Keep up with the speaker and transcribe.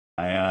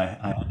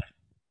I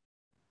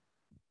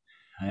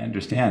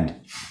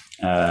understand.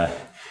 Uh,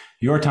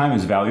 your time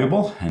is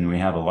valuable, and we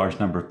have a large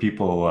number of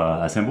people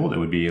assembled. It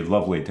would be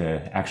lovely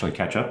to actually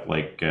catch up,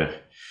 like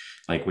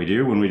we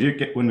do when we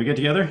get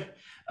together.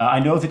 I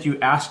know that you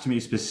asked me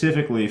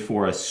specifically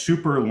for a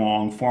super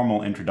long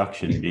formal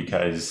introduction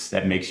because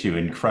that makes you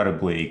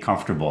incredibly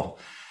comfortable.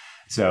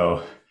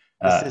 So,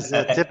 This uh, is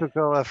a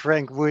typical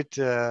Frank Wood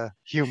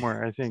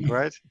humor, I think,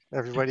 right?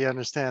 Everybody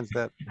understands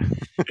that.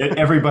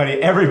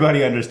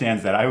 everybody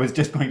understands that. I was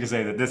just going to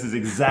say that this is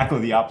exactly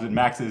the opposite.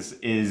 Max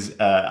is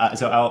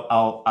so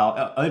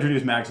I'll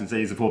introduce Max and say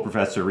he's a full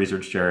professor,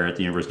 research chair at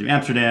the University of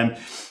Amsterdam,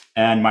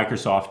 and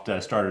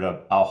Microsoft started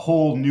a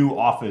whole new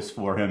office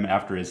for him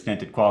after his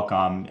stint at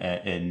Qualcomm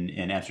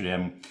in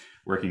Amsterdam,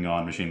 working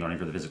on machine learning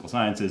for the physical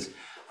sciences.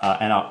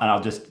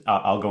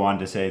 I'll go on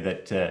to say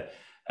that.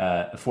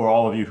 For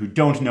all of you who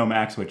don't know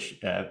Max, which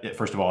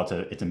first of all,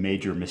 it's a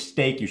major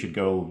mistake. You should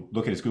go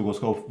look at his Google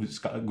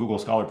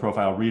Scholar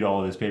profile, read all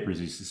of his papers.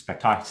 He's a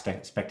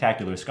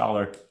spectacular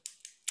scholar,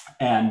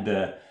 and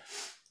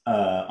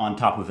on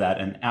top of that,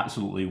 an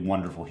absolutely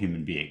wonderful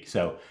human being.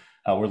 So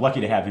we're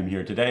lucky to have him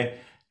here today.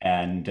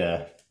 And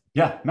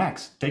yeah,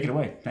 Max, take it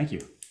away. Thank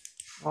you.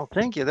 Well,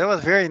 thank you. That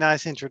was a very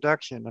nice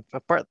introduction.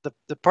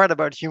 The part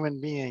about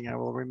human being, I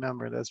will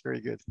remember. That's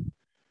very good.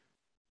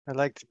 I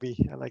like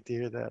to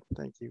hear that.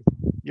 Thank you.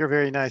 You're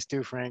very nice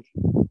too, Frank.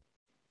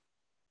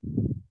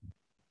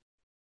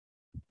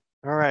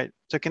 All right.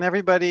 So can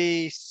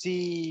everybody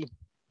see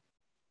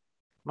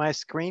my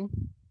screen?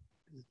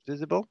 Is it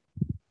visible?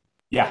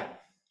 Yeah,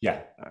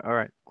 yeah. All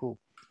right, cool.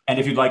 And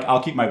if you'd like,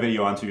 I'll keep my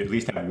video on so you at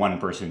least have one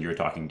person you're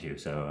talking to.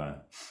 So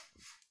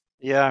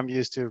Yeah, I'm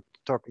used to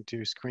talking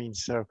to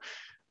screens. So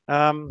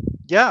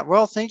yeah,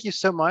 well, thank you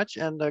so much.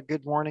 And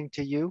good morning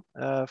to you.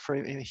 For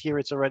here,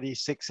 it's already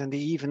 6 in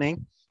the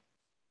evening.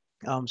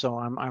 So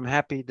I'm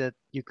happy that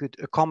you could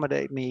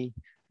accommodate me,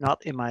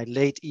 not in my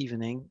late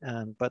evening,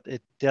 but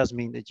it does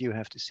mean that you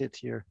have to sit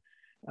here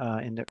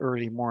in the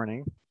early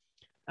morning.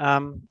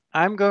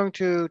 I'm going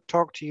to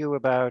talk to you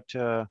about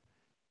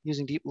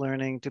using deep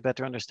learning to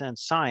better understand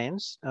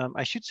science.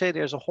 I should say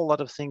there's a whole lot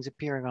of things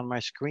appearing on my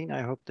screen.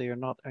 I hope they are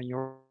not on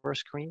your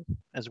screen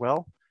as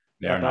well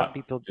they are about not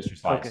people. just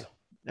your Okay,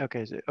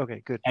 slides.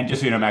 okay, good. And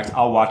just so you know, Max,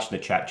 I'll watch the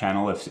chat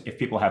channel. If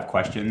people have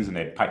questions and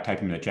they type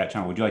them in the chat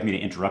channel, would you like me to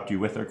interrupt you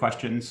with their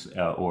questions,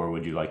 or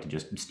would you like to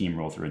just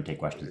steamroll through and take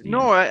questions at the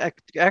No, end?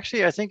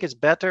 actually I think it's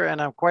better,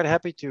 and I'm quite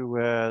happy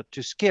to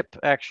skip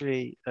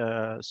actually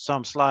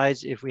some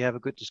slides if we have a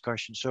good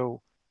discussion.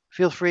 So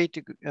feel free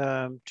to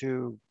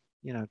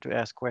to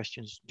ask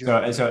questions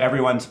during So, the. so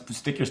everyone,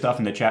 stick your stuff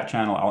in the chat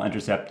channel. I'll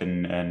intercept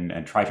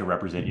and try to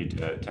represent you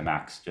to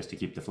Max just to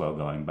keep the flow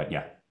going. But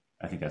yeah,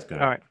 I think that's All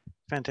good. right,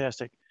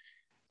 fantastic.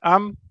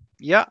 Um,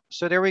 yeah,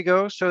 so there we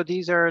go. So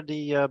these are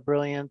the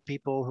brilliant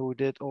people who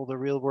did all the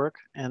real work.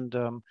 And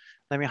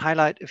let me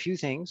highlight a few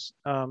things.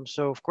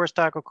 So of course,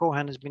 Taco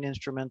Cohen has been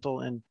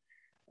instrumental in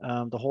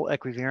the whole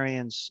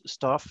equivariance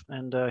stuff.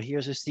 And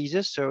here's his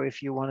thesis. So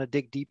if you want to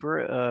dig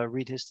deeper,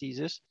 read his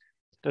thesis.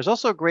 There's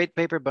also a great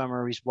paper by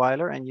Maurice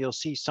Weiler, and you'll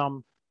see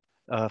some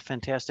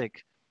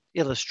fantastic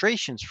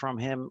illustrations from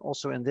him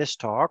also in this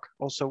talk.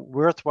 Also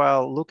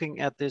worthwhile looking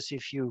at this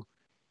if you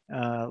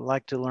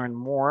like to learn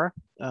more,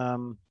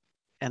 and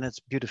it's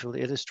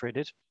beautifully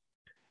illustrated.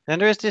 Then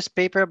there's this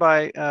paper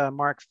by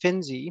Mark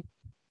Finzi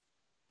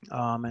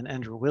and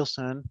Andrew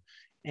Wilson.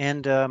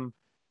 And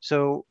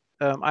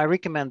I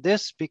recommend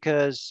this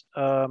because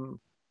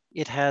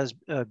it has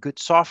good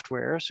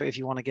software. So if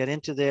you want to get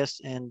into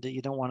this and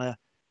you don't want to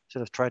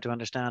sort of try to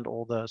understand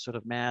all the sort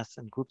of math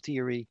and group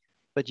theory,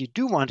 but you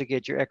do want to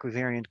get your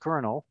equivariant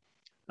kernel,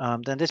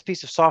 then this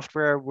piece of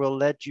software will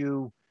let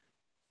you,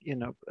 you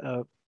know,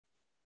 uh,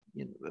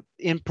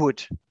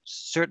 input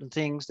certain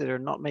things that are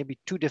not maybe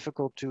too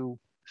difficult to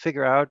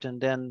figure out,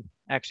 and then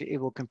actually it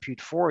will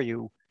compute for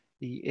you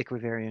the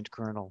equivariant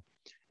kernel.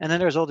 And then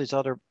there's all these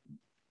other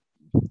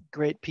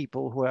great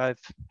people who I've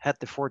had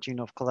the fortune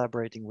of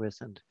collaborating with,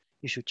 and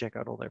you should check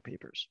out all their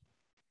papers.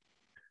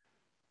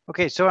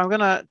 Okay, so I'm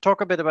gonna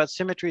talk a bit about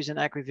symmetries and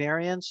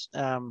equivariance.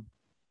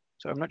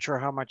 So I'm not sure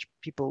how much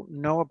people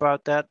know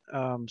about that,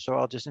 so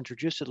I'll just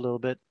introduce it a little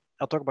bit.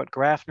 I'll talk about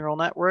graph neural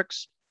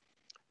networks,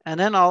 and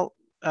then I'll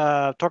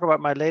talk about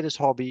my latest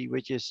hobby,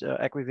 which is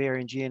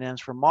equivariant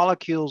GNNs for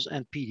molecules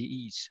and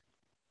PDEs.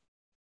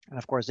 And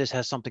of course, this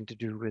has something to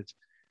do with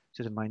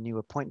sort of my new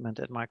appointment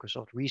at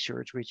Microsoft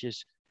Research, which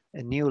is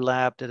a new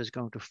lab that is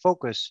going to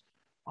focus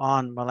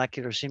on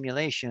molecular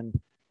simulation.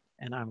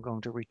 And I'm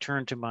going to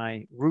return to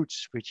my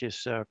roots, which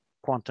is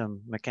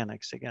quantum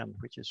mechanics again,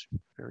 which is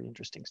very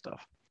interesting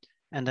stuff.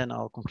 And then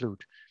I'll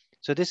conclude.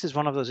 So this is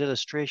one of those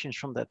illustrations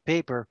from that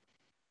paper.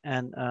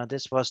 And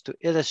this was to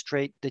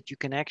illustrate that you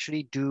can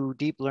actually do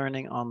deep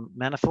learning on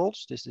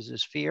manifolds. This is a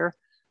sphere,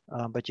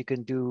 but you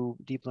can do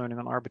deep learning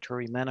on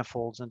arbitrary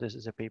manifolds. And this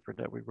is a paper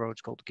that we wrote.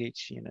 It's called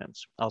Gauge CNNs.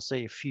 I'll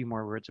say a few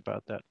more words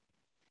about that.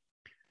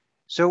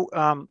 So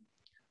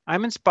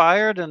I'm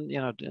inspired, and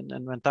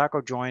and when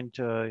Taco joined,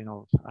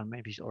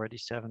 maybe already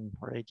 7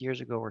 or 8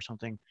 years ago or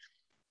something,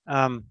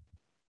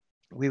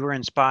 we were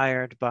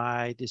inspired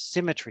by the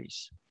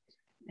symmetries.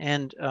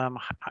 And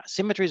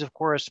symmetries, of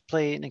course,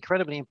 play an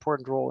incredibly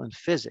important role in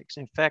physics.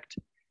 In fact,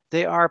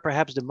 they are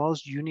perhaps the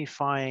most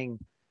unifying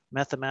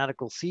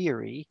mathematical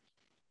theory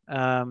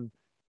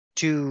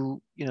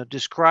to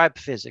describe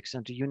physics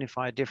and to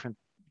unify different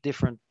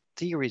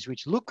theories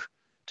which look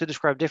to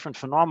describe different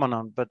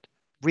phenomenon, but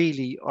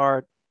really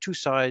are two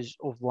sides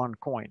of one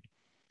coin.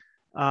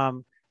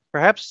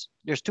 Perhaps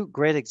there's two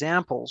great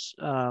examples.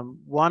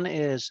 One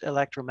is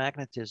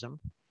electromagnetism.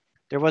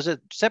 There was a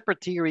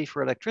separate theory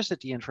for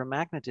electricity and for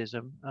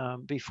magnetism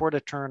before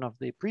the turn of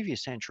the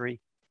previous century.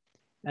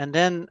 And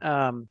then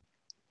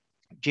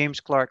James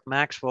Clerk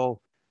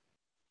Maxwell,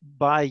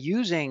 by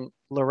using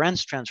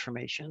Lorentz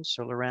transformations,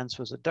 so Lorentz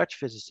was a Dutch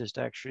physicist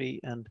actually,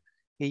 and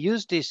he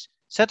used this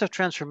set of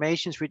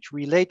transformations which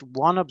relate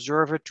one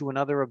observer to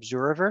another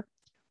observer,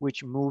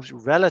 which moves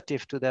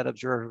relative to that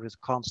observer with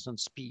constant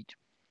speed.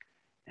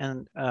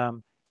 And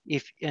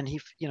you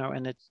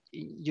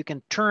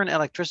can turn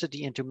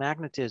electricity into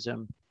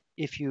magnetism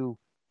if you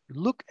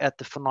look at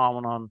the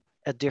phenomenon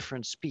at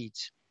different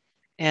speeds.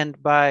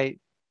 And by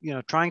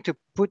trying to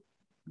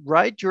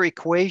write your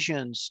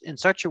equations in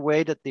such a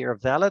way that they are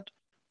valid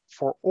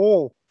for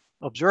all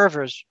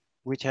observers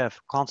which have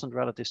constant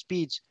relative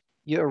speeds,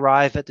 you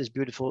arrive at this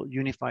beautiful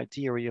unified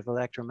theory of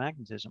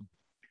electromagnetism.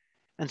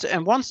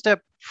 And one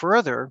step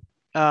further,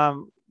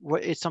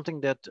 it's something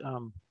that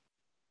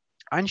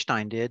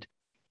Einstein did.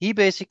 He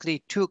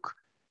basically took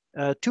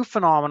two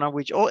phenomena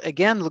which all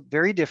again look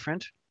very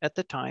different at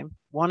the time.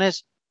 One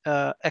is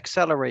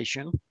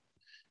acceleration,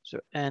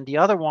 and the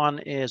other one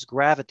is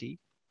gravity.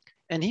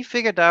 And he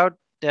figured out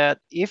that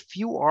if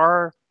you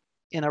are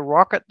in a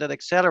rocket that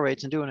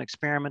accelerates and do an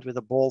experiment with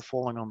a ball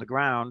falling on the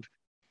ground,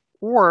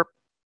 or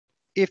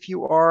if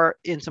you are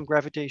in some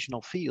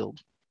gravitational field,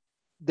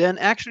 then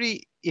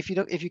actually, if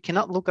you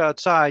cannot look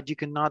outside, you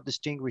cannot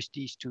distinguish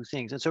these two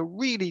things. And so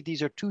really,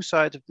 these are two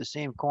sides of the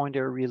same coin.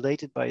 They're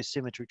related by a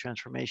symmetry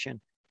transformation.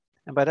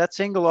 And by that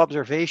single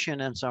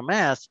observation and some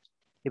math,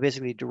 he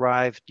basically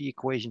derived the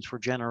equations for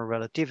general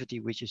relativity,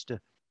 which is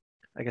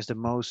the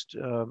most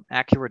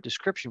accurate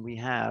description we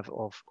have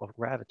of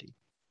gravity.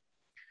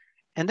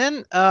 And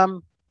then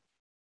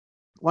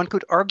one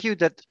could argue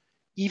that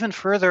even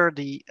further,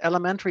 the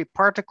elementary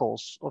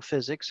particles of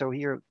physics, so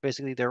here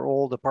basically they're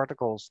all the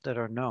particles that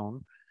are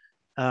known,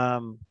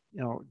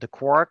 the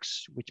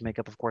quarks, which make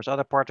up, of course,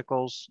 other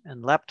particles,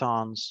 and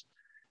leptons,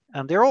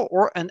 they're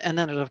all, and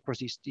then there's, of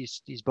course,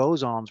 these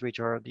bosons, which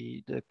are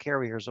the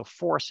carriers of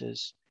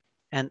forces,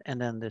 and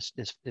then this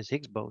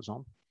Higgs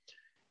boson.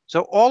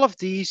 So all of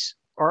these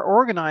are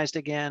organized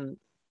again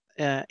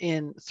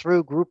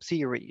through group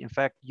theory. In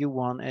fact,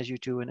 U1,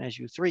 SU2, and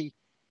SU3.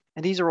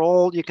 And these are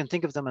all, you can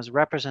think of them as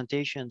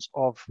representations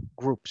of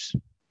groups.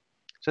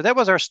 So that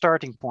was our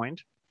starting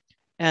point.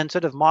 And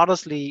sort of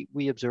modestly,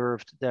 we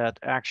observed that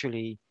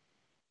actually,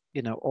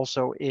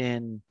 also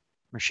in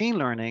machine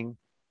learning,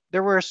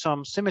 there were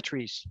some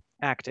symmetries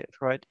active,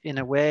 right? In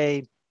a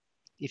way,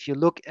 if you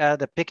look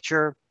at a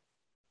picture,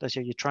 let's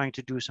say you're trying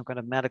to do some kind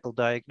of medical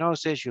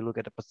diagnosis, you look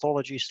at a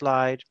pathology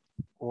slide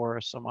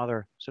or some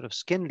other sort of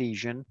skin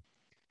lesion,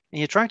 and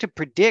you're trying to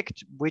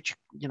predict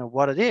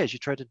what it is, you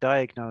try to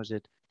diagnose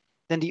it,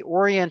 then the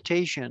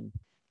orientation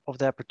of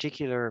that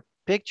particular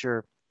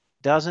picture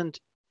doesn't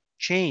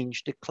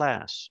change the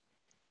class.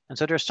 And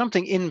so there's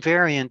something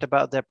invariant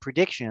about that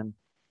prediction,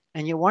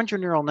 and you want your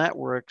neural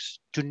networks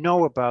to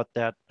know about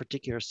that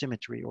particular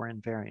symmetry or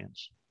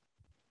invariance.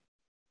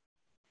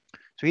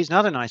 So here's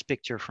another nice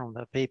picture from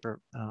the paper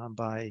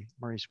by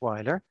Maurice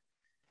Weiler.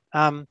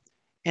 And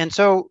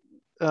so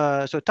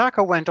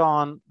Taco went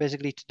on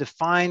basically to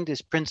define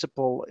this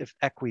principle of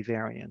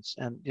equivariance.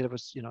 And there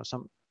was,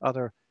 some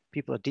other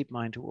people at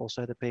DeepMind who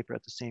also had a paper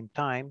at the same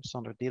time,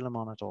 Sander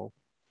Dieleman et al.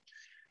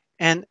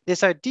 And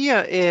this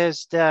idea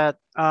is that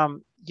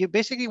you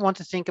basically want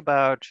to think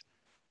about,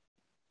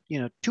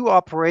 two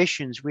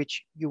operations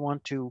which you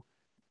want to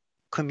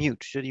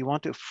commute. So you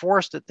want to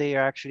force that they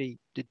are actually,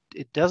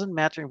 it doesn't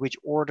matter in which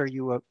order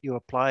you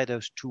apply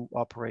those two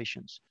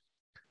operations.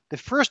 The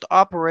first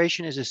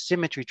operation is a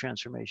symmetry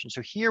transformation.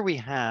 So here we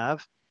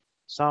have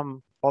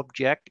some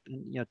object,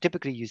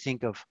 typically you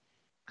think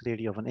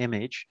clearly of an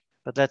image,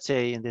 but let's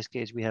say in this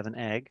case we have an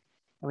egg,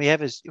 and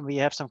we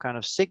have some kind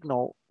of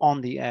signal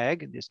on the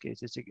egg. In this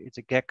case, it's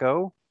a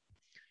gecko,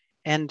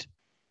 and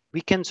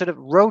we can sort of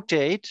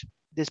rotate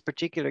this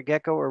particular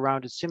gecko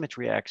around its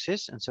symmetry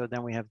axis, and so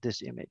then we have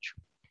this image.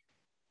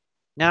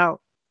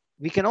 Now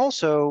we can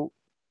also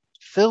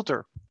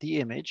filter the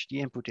image, the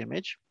input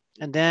image,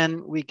 and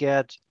then we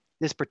get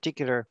this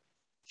particular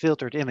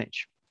filtered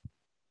image,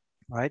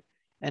 right?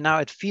 And now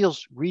it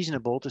feels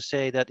reasonable to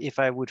say that if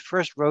I would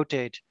first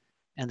rotate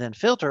and then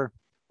filter,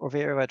 or if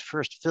I would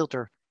first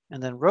filter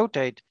and then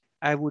rotate,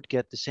 I would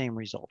get the same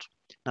result.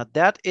 Now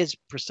that is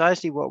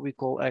precisely what we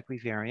call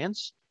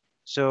equivariance.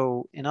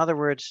 So in other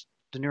words,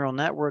 the neural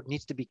network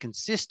needs to be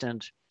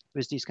consistent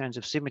with these kinds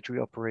of symmetry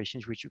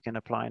operations which you can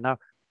apply. Now,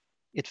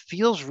 it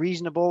feels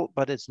reasonable,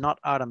 but it's not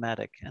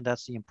automatic, and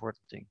that's the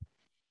important thing.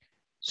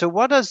 So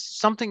what does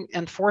something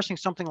enforcing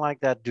something like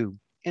that do?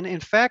 And in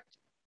fact,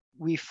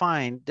 we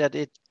find that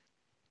it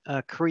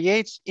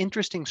creates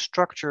interesting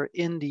structure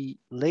in the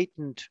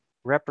latent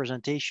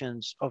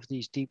representations of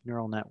these deep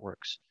neural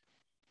networks.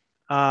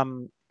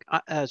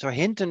 So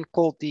Hinton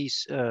called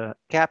these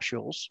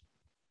capsules,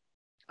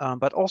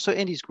 but also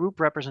in these group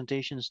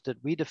representations that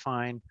we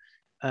define,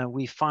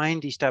 we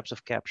find these types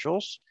of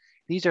capsules.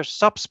 These are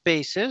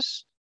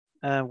subspaces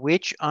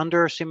which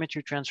under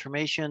symmetry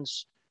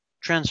transformations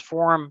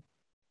transform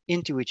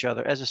into each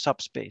other as a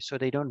subspace. So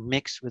they don't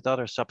mix with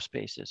other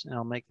subspaces. And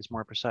I'll make this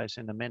more precise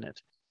in a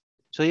minute.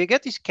 So you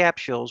get these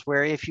capsules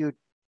where if you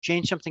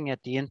change something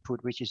at the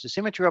input, which is the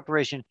symmetry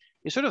operation,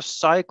 you sort of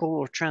cycle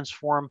or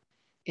transform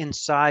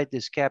inside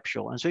this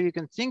capsule. And so you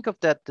can think of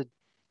that the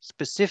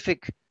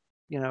specific,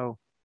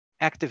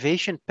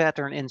 activation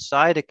pattern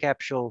inside a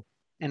capsule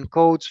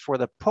encodes for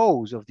the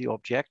pose of the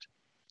object,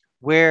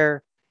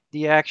 where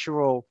the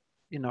actual,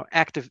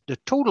 the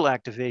total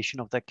activation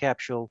of that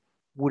capsule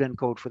would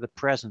encode for the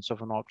presence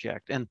of an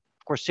object. And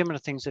of course, similar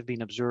things have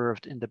been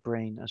observed in the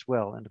brain as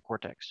well, in the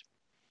cortex.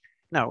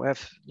 Now,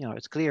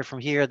 it's clear from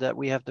here that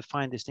we have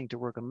defined this thing to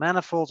work on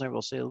manifolds, and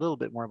we'll say a little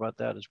bit more about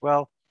that as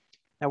well.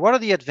 Now, what are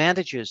the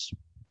advantages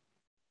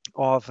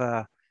of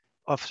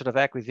sort of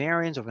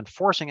equivariance, of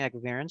enforcing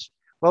equivariance?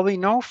 Well, we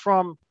know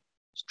from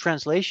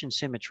translation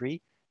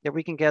symmetry that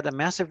we can get a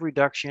massive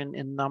reduction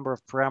in the number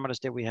of parameters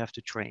that we have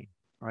to train.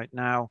 Right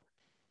now,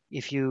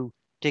 if you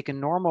take a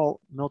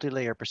normal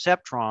multi-layer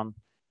perceptron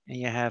and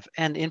you have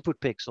n input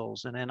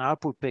pixels and n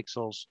output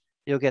pixels,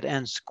 you'll get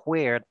n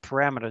squared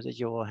parameters that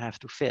you will have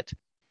to fit.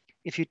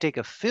 If you take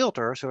a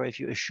filter, so if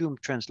you assume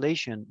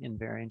translation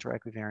invariance or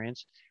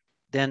equivariance,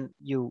 then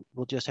you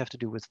will just have to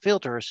do with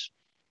filters.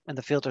 And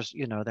the filters,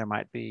 there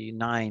might be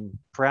 9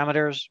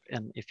 parameters.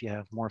 And if you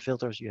have more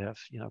filters, you have,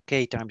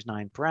 k times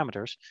 9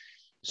 parameters.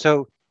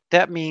 So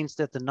that means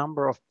that the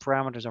number of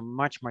parameters are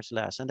much, much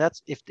less. And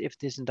that's if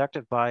this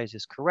inductive bias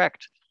is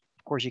correct,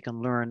 of course, you can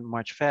learn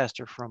much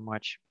faster from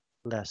much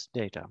less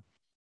data.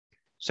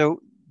 So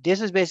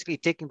this is basically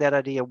taking that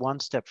idea one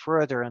step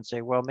further and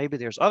say, well, maybe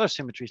there's other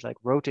symmetries like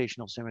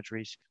rotational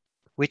symmetries,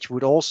 which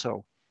would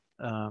also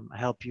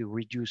help you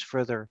reduce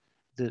further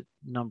the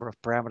number of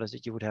parameters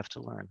that you would have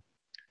to learn.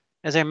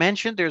 As I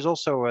mentioned, there's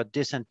also a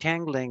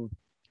disentangling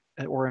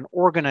or an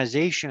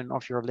organization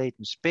of your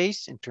latent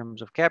space in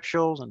terms of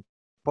capsules and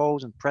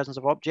pose and presence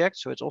of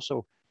objects. So it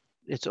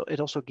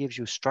also gives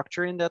you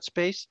structure in that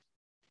space.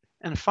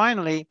 And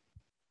finally,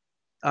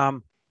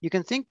 you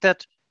can think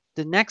that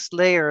the next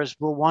layers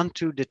will want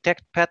to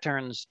detect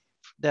patterns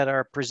that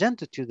are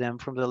presented to them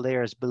from the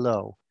layers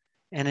below.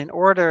 And in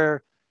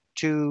order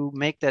to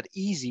make that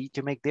easy,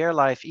 to make their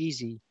life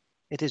easy,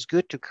 it is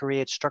good to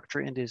create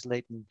structure in these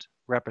latent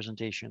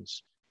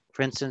representations.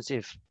 For instance,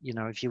 if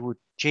you would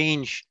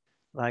change,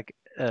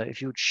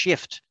 if you would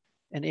shift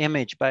an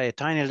image by a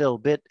tiny little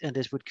bit, and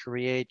this would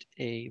create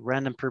a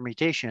random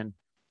permutation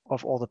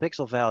of all the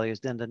pixel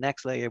values, then the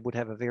next layer would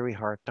have a very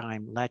hard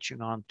time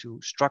latching on to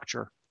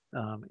structure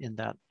in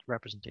that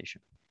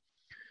representation.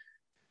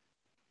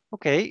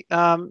 Okay,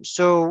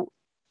 so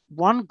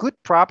one good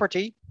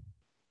property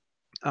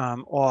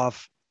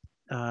of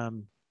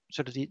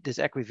sort of this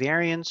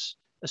equivariance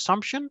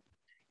assumption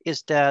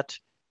is that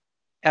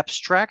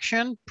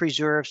abstraction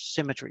preserves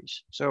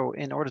symmetries. So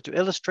in order to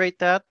illustrate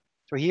that,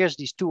 so here's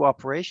these two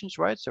operations,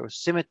 right?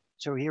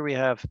 So here we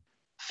have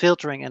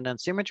filtering and then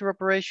symmetry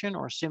operation,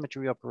 or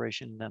symmetry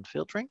operation and then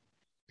filtering.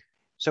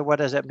 So what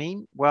does that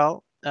mean?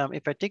 Well,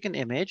 if I take an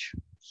image,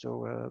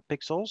 so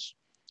pixels,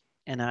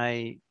 and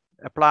I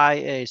apply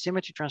a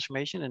symmetry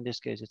transformation, in this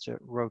case, it's a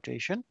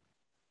rotation,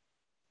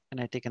 and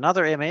I take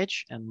another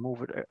image and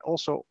move it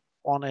also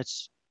on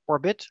its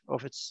orbit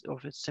of its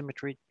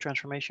symmetry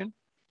transformation.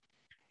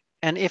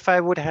 And if I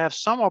would have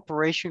some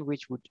operation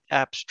which would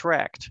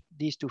abstract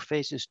these two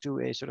faces to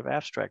a sort of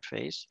abstract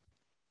face,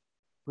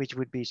 which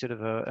would be sort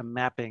of a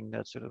mapping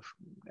that sort of,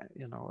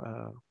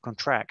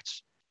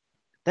 contracts,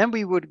 then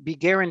we would be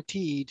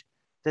guaranteed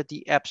that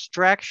the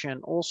abstraction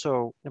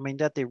also,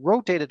 that the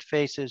rotated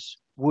faces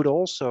would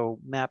also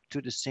map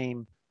to the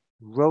same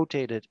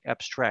rotated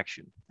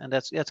abstraction. And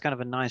that's kind of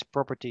a nice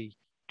property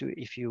to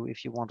if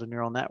you want a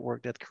neural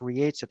network that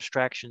creates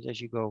abstractions as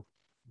you go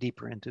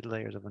deeper into the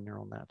layers of a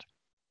neural net.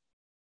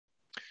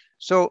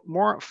 So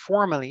more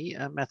formally,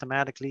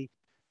 mathematically,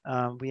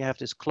 we have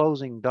this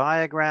closing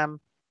diagram.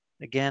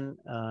 Again,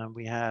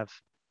 we have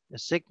a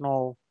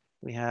signal,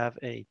 we have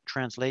a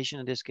translation,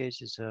 in this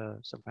case is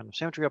some kind of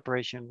symmetry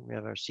operation. We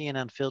have our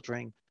CNN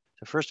filtering.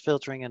 So first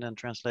filtering and then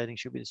translating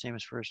should be the same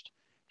as first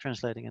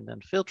translating and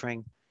then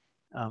filtering.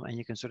 And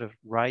you can sort of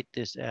write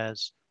this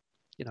as,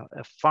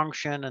 a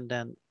function and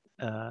then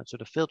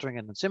sort of filtering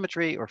and then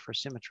symmetry, or for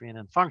symmetry and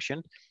then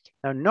function.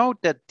 Now note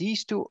that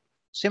these two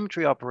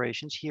symmetry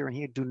operations here and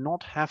here do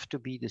not have to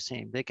be the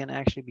same. They can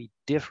actually be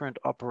different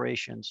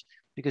operations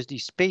because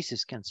these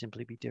spaces can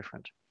simply be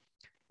different.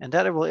 And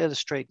that I will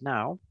illustrate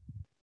now.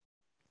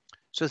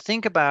 So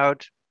think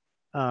about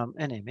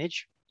an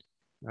image,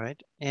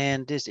 right?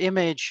 And this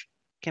image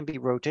can be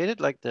rotated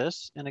like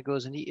this, and it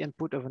goes in the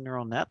input of a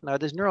neural net. Now,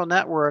 this neural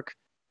network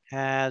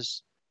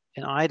has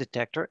an eye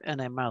detector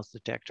and a mouth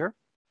detector,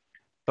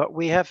 but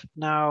we have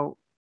now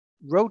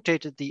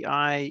rotated the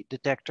eye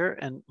detector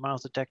and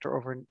mouth detector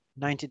over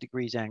 90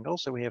 degrees angle,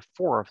 so we have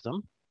 4 of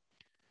them,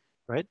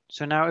 right?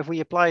 So now if we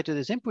apply it to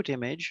this input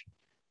image,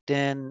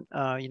 then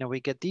we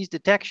get these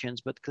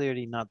detections, but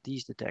clearly not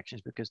these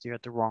detections because they're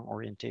at the wrong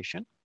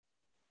orientation.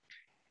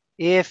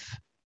 If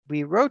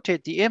we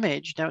rotate the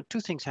image, now 2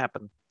 things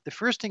happen. The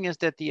first thing is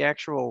that the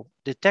actual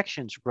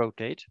detections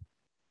rotate,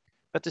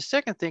 but the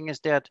second thing is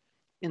that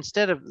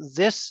instead of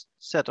this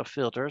set of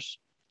filters,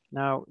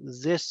 now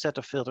this set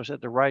of filters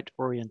at the right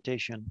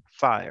orientation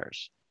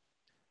fires.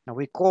 Now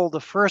we call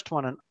the first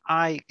one an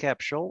eye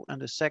capsule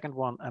and the second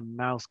one a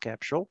mouth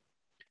capsule.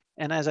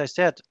 And as I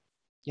said,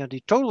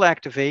 the total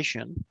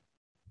activation,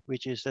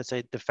 which is, let's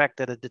say, the fact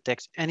that it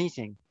detects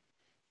anything,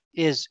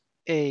 is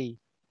a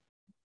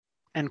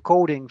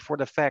encoding for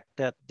the fact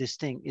that this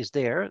thing is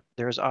there.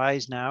 There's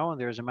eyes now and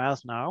there's a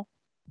mouth now,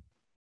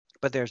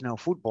 but there's no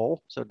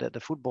football, so that the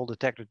football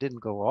detector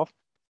didn't go off.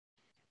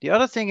 The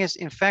other thing is,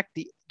 in fact,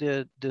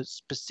 the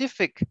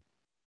specific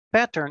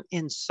pattern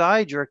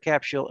inside your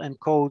capsule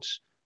encodes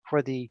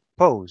for the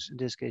pose, in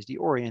this case, the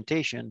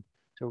orientation.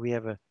 So we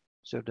have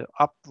the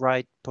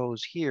upright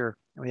pose here,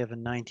 and we have a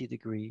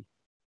 90-degree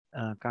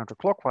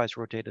counterclockwise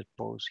rotated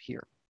pose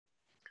here.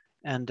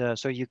 And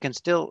so you can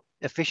still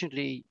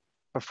efficiently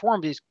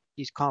perform these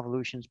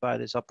convolutions by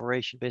this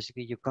operation.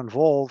 Basically, you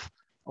convolve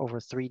over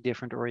 3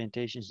 different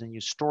orientations, and you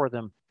store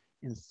them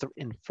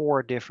in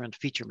 4 different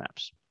feature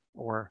maps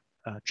or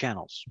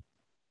channels.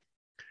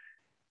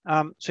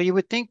 So you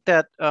would think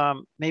that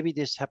maybe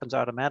this happens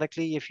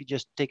automatically if you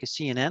just take a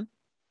CNN.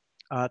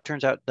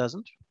 Turns out it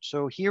doesn't.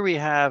 So here we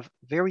have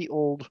very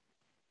old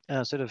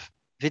sort of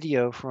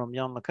video from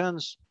Jan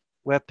LeCun's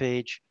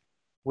webpage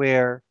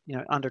where,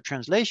 under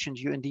translations,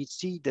 you indeed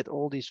see that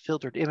all these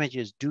filtered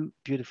images do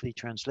beautifully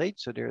translate.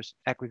 So there's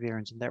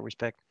equivariance in that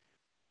respect.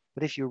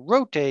 But if you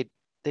rotate,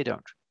 they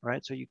don't,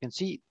 right? So you can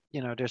see,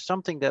 there's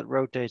something that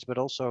rotates, but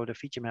also the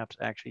feature maps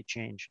actually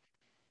change.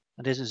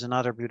 And this is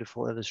another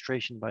beautiful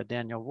illustration by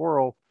Daniel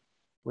Worrell,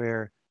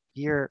 where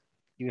here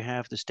you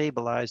have the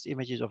stabilized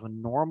images of a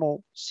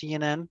normal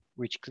CNN,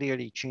 which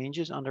clearly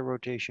changes under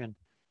rotation,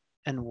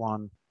 and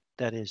one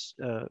that is,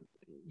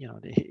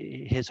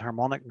 his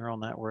harmonic neural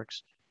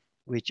networks,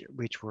 which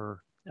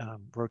were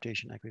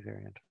rotation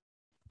equivariant.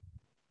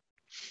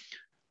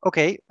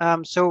 Okay,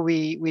 so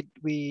we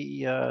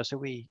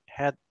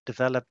had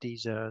developed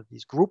these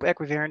group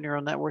equivariant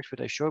neural networks,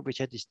 which I showed, which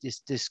had this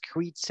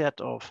discrete set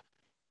of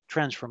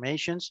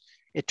transformations.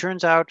 It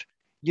turns out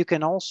you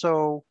can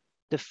also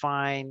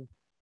define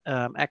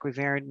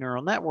equivariant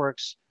neural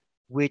networks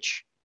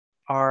which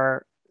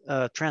are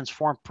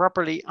transformed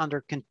properly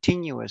under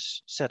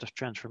continuous set of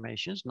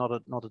transformations, not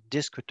a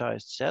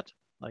discretized set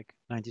like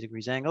 90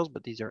 degrees angles,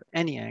 but these are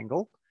any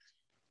angle.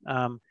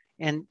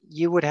 And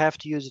you would have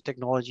to use a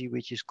technology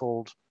which is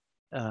called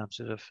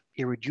sort of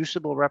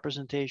irreducible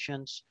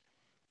representations.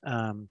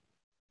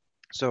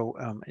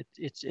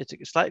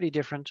 It's slightly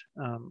different,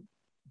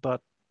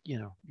 but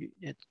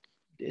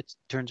it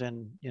turns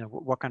in,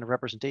 what kind of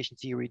representation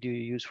theory do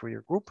you use for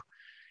your group?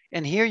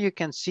 And here you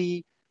can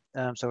see,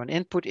 so an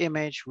input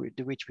image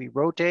which we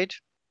rotate.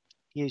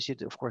 Here you see,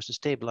 of course, the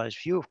stabilized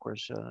view. Of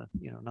course,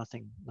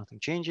 nothing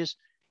changes.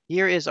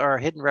 Here is our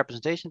hidden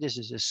representation. This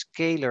is a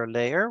scalar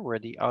layer where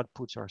the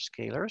outputs are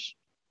scalars.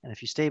 And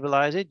if you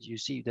stabilize it, you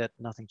see that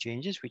nothing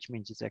changes, which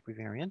means it's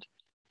equivariant.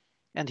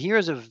 And here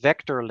is a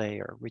vector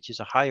layer, which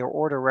is a higher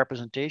order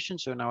representation.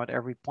 So now at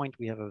every point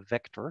we have a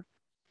vector.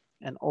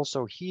 And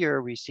also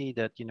here we see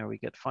that, we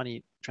get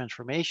funny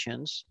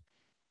transformations.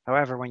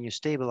 However, when you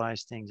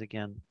stabilize things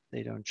again,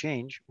 they don't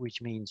change, which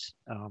means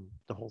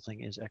the whole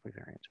thing is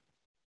equivariant.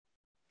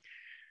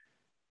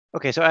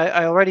 Okay, so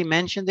I already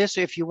mentioned this.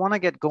 So if you want to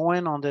get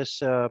going on this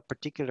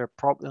particular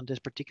problem, this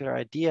particular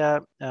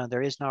idea,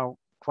 there is now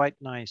quite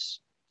nice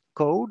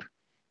code.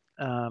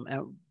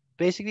 And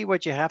basically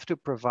what you have to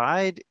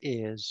provide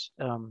is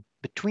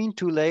between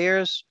 2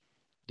 layers,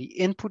 the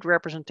input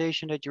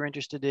representation that you're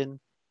interested in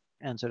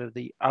and sort of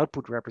the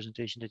output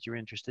representation that you're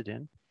interested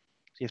in.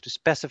 So you have to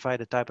specify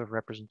the type of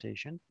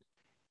representation.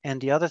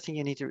 And the other thing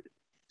you need to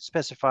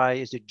specify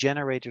is the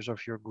generators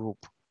of your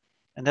group.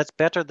 And that's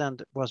better than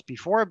it was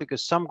before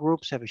because some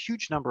groups have a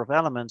huge number of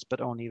elements,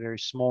 but only a very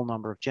small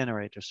number of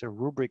generators. So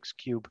Rubrik's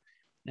cube,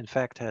 in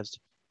fact, has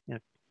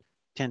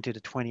 10 to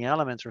the 20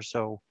 elements or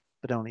so,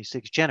 but only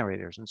 6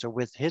 generators. And so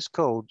with his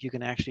code, you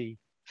can actually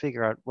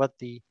figure out what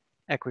the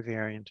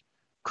equivariant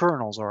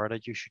kernels are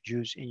that you should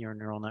use in your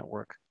neural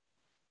network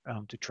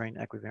to train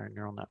equivariant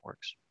neural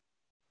networks.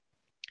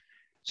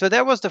 So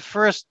that was the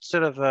first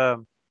sort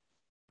of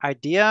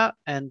idea.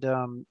 And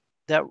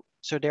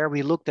so there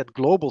we looked at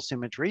global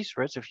symmetries,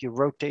 right? So if you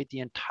rotate the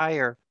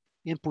entire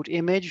input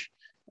image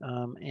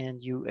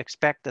and you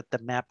expect that the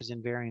map is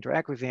invariant or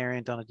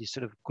equivariant on these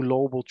sort of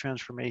global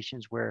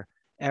transformations where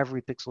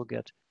every pixel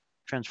gets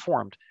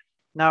transformed.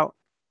 Now,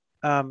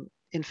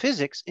 in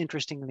physics,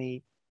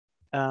 interestingly,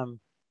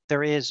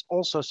 there is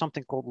also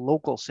something called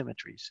local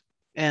symmetries.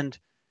 And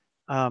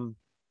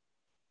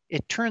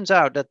it turns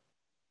out that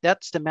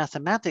that's the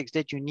mathematics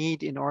that you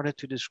need in order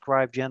to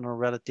describe general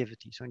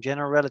relativity. So in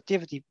general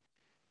relativity,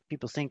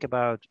 people think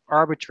about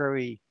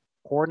arbitrary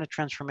coordinate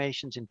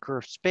transformations in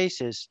curved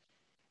spaces,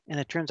 and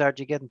it turns out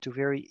you get into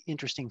very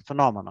interesting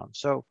phenomenon.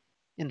 So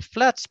in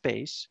flat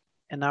space,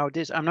 and now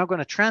this, I'm not going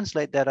to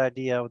translate that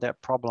idea of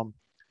that problem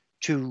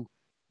to,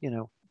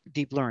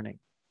 deep learning.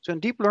 So in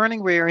deep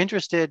learning, we are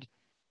interested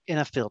in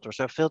a filter.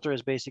 So a filter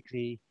is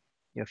basically,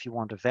 if you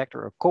want a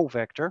vector or a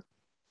covector,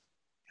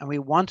 and we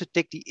want to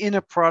take the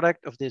inner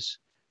product of this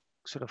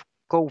sort of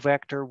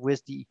covector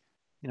with the,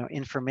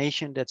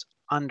 information that's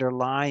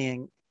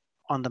underlying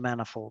on the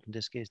manifold, in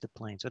this case, the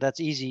plane. So that's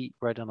easy,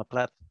 right? On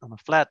a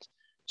flat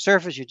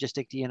surface, you just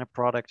take the inner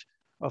product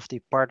of the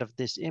part of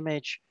this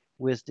image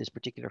with this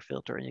particular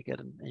filter, and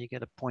you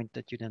get a point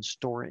that you then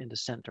store in the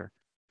center.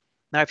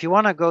 Now, if you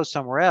want to go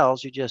somewhere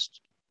else, you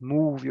just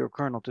move your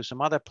kernel to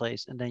some other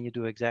place, and then you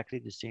do exactly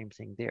the same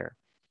thing there.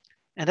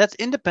 And that's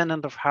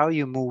independent of how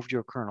you moved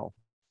your kernel.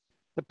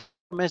 The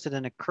problem is that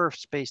in a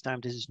curved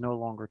spacetime, this is no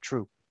longer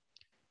true.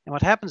 And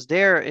what happens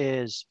there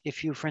is,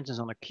 if you, for instance,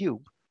 on a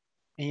cube,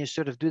 and you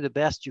sort of do the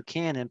best you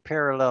can in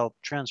parallel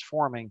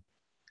transforming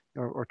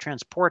or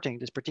transporting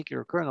this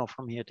particular kernel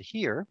from here to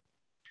here,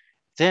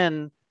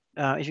 then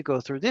if you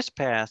go through this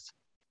path,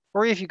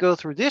 or if you go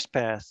through this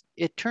path,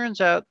 it turns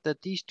out that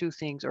these two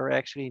things are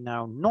actually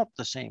now not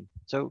the same.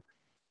 So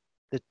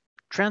the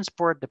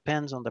transport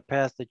depends on the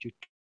path that you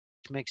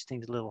makes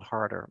things a little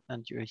harder.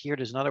 And here,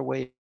 there's another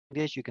way.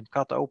 This, you can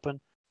cut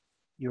open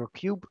your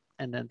cube,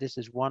 and then this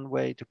is one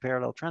way to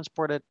parallel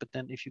transport it. But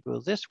then if you go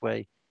this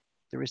way,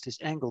 there is this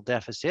angle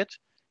deficit.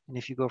 And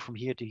if you go from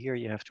here to here,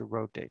 you have to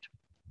rotate.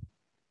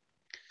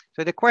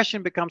 So the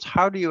question becomes,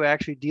 how do you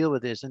actually deal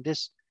with this? And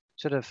this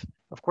sort of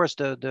course,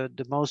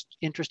 the most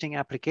interesting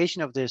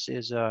application of this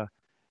is, for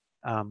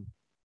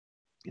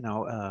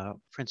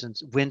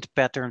instance, wind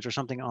patterns or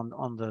something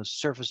on the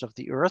surface of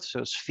the Earth.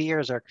 So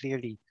spheres are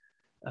clearly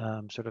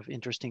sort of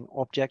interesting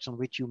objects on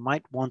which you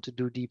might want to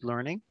do deep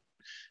learning.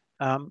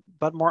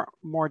 But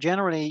more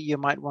generally, you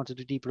might want to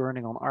do deep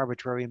learning on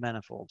arbitrary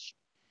manifolds.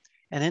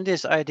 And in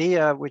this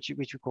idea, which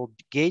we call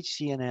gauge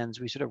CNNs,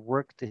 we sort of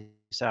work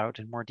this out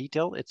in more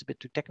detail. It's a bit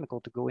too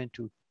technical to go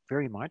into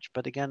very much.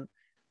 But again,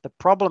 the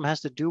problem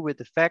has to do with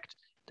the fact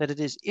that it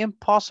is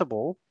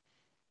impossible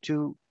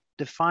to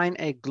define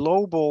a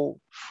global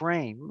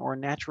frame, or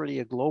naturally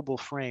a global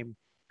frame,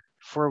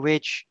 for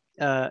which,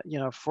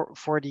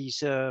 for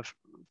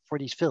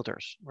these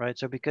filters, right?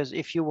 So because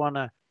if you want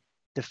to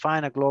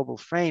define a global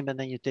frame and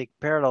then you take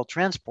parallel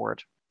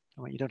transport,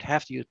 well, you don't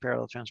have to use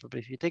parallel transport, but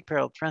if you take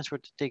parallel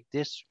transport to take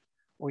this,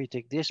 or you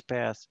take this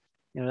path,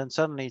 then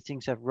suddenly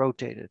things have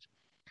rotated.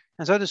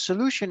 And so the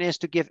solution is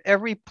to give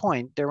every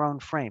point their own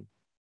frame.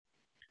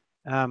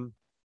 And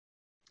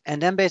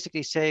then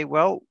basically say,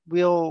 well,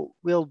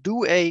 we'll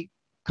do a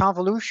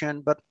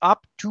convolution, but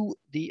up to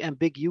the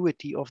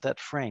ambiguity of that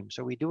frame.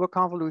 So we do a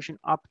convolution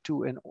up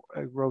to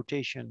a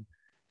rotation,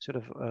 sort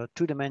of a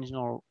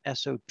two-dimensional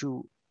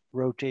SO2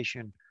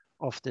 rotation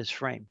of this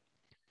frame.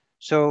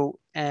 So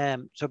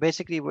so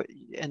basically,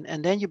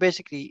 and then you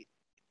basically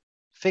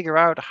figure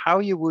out how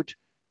you would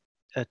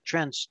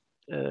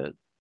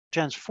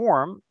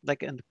transform,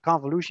 like a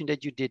convolution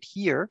that you did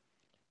here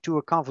to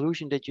a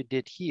convolution that you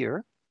did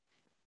here,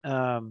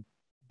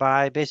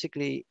 by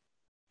basically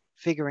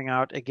figuring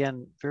out,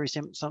 again,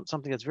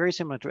 something that's very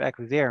similar to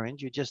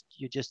equivariant. You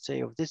just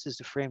say, oh, this is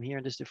the frame here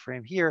and this is the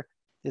frame here.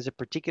 There's a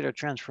particular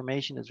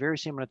transformation that's very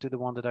similar to the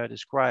one that I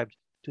described,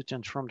 to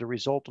transform the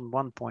result on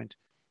one point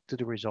to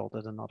the result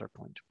at another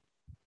point.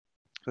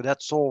 So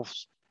that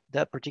solves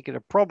that particular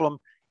problem.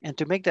 And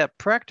to make that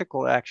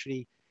practical,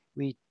 actually,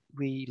 we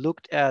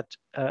looked at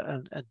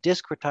a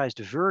discretized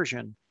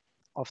version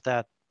of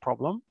that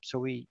problem. So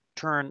we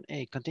turn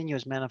a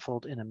continuous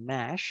manifold in a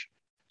mesh.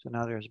 So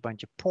now there's a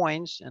bunch of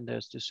points, and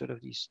there's just sort of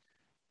these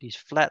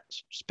flat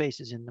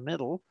spaces in the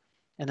middle.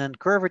 And then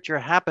curvature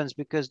happens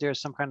because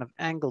there's some kind of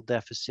angle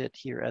deficit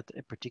here at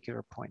a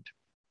particular point.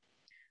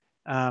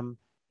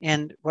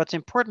 And what's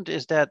important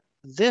is that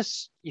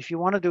this, if you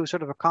want to do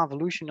sort of a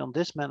convolution on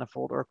this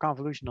manifold or a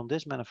convolution on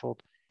this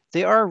manifold,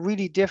 they are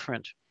really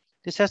different.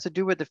 This has to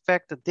do with the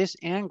fact that this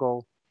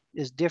angle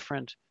is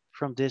different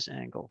from this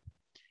angle.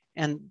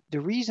 And the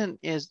reason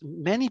is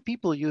many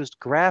people used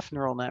graph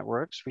neural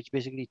networks, which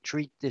basically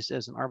treat this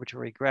as an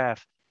arbitrary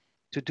graph,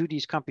 to do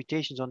these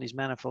computations on these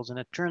manifolds. And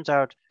it turns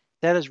out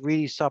that is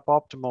really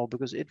suboptimal,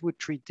 because it would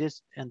treat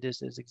this and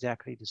this as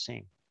exactly the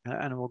same.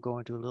 And we'll go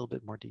into a little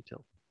bit more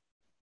detail.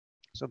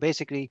 So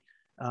basically,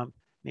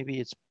 maybe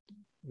it's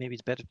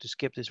better to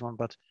skip this one,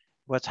 but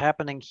what's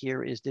happening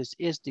here is this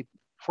is the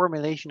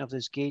formulation of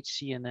this gauge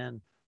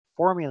CNN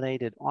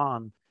formulated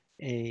on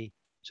a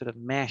sort of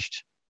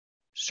meshed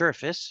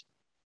surface.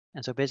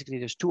 And so basically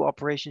there's two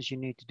operations you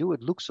need to do.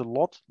 It looks a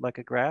lot like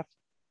a graph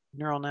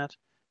neural net,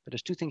 but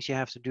there's two things you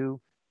have to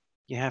do.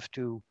 You have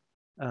to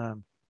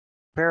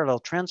parallel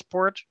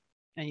transport,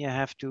 and you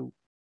have to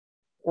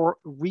or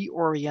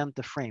reorient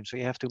the frame. So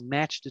you have to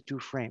match the two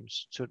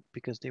frames. So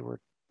because they were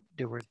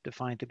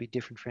defined to be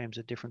different frames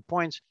at different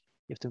points,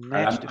 you have to All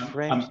right, match the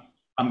frames.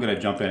 I'm going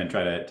to jump in and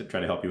try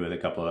to help you with a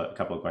couple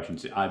of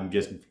questions. I'm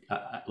just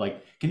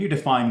like, can you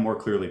define more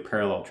clearly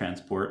parallel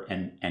transport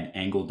and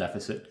angle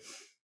deficit?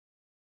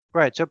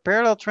 Right. So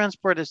parallel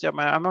transport is,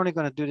 I'm only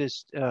going to do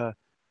this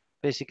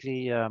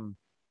basically. I'm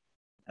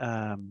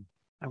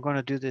going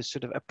to do this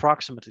sort of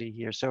approximately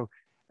here. So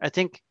I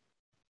think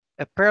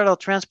a parallel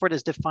transport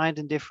is defined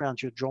in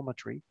differential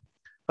geometry,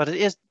 but it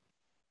is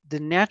the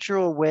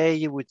natural way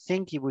you would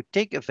think you would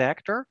take a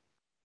vector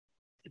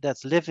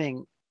that's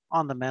living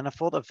on the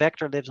manifold. A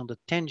vector lives on the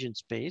tangent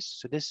space.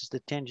 So this is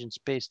the tangent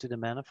space to the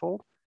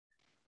manifold.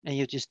 And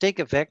you just take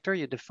a vector,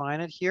 you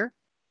define it here,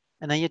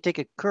 and then you take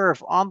a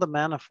curve on the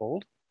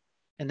manifold,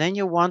 and then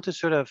you want to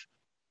sort of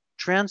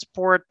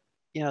transport,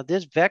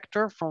 this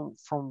vector from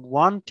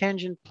one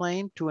tangent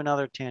plane to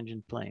another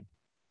tangent plane,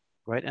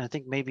 right? And I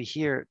think maybe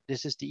here,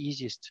 this is the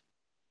easiest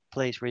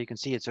place where you can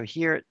see it. So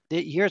here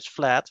it's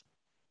flat.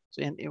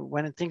 So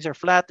when things are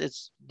flat,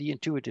 it's the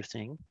intuitive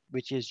thing,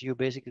 which is you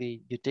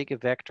take a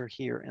vector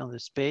here in the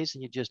space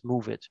and you just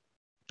move it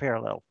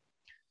parallel.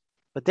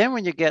 But then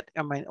when you get,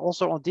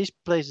 also on these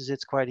places,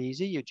 it's quite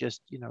easy. You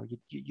just, you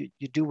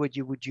do what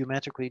you would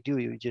geometrically do.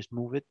 You just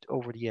move it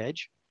over the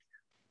edge,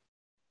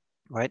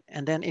 right?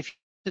 And then if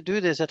you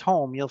do this at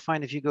home, you'll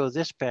find if you go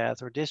this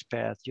path or this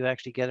path, you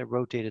actually get a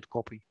rotated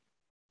copy.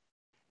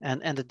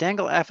 And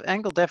the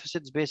angle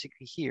deficit is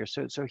basically here.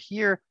 So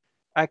here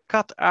I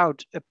cut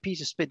out a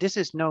piece of space. This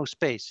is no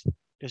space.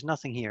 There's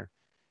nothing here,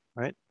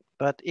 right?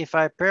 But if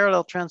I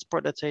parallel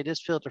transport, let's say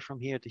this filter from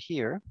here to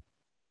here,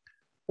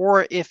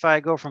 or if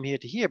I go from here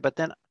to here, but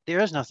then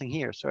there is nothing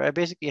here. So I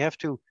basically have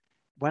to,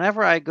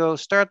 whenever I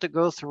start to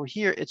go through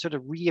here, it sort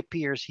of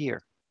reappears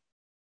here,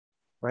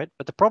 right?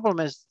 But the problem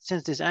is,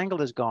 since this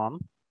angle is gone,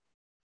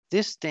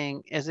 this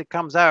thing, as it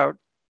comes out,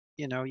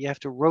 you have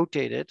to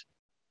rotate it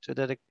so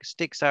that it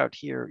sticks out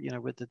here,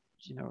 with the,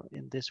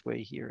 in this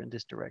way here, in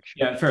this direction.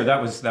 Yeah, fair.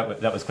 That was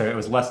clear. It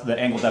was less, the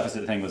angle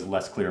deficit thing was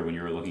less clear when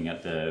you were looking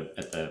at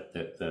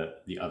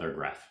the other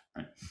graph,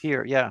 right?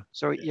 Here, yeah.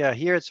 So yeah,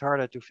 here it's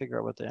harder to figure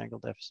out what the angle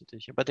deficit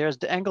is here, but there's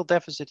the angle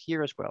deficit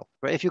here as well.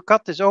 Right? If you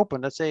cut this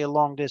open, let's say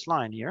along this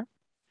line here,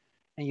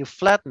 and you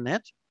flatten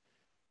it,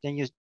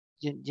 then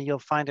you'll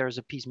find there's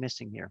a piece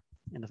missing here,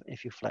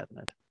 if you flatten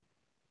it.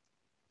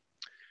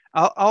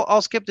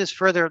 I'll skip this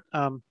further.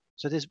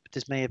 So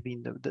this may have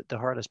been the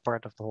hardest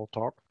part of the whole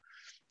talk.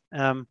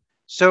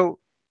 So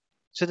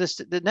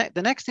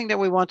the next thing that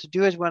we want to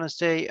do is we want to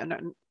say, and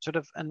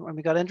when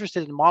we got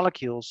interested in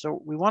molecules,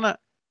 so we want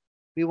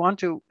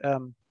to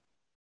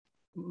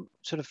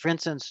sort of, for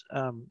instance,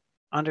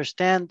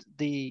 understand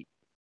the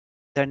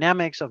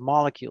dynamics of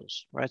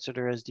molecules, right? So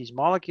there is these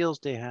molecules,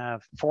 they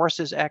have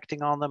forces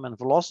acting on them and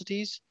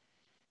velocities,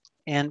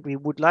 and we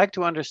would like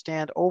to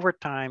understand over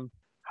time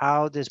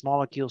how this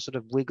molecule sort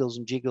of wiggles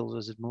and jiggles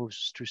as it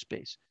moves through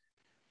space.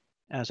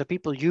 So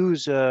people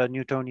use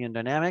Newtonian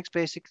dynamics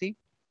basically.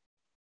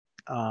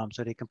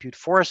 So they compute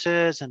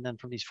forces, and then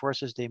from these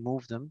forces they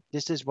move them.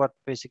 This is what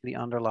basically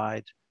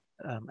underlied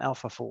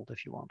AlphaFold,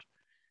 if you want.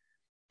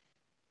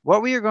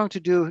 What we are going to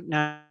do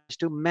now is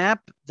to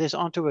map this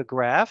onto a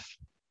graph.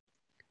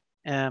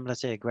 Let's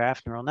say a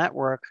graph neural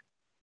network.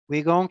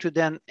 We're going to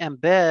then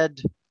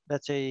embed,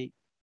 let's say,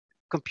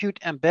 compute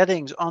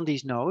embeddings on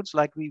these nodes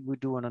like we would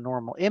do in a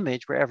normal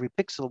image, where every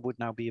pixel would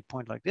now be a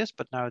point like this,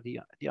 but now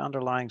the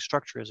underlying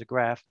structure is a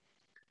graph.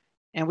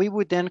 And we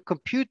would then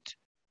compute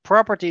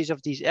properties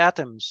of these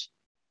atoms,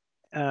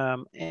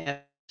 and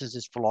this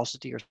is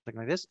velocity or something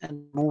like this,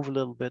 and move a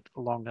little bit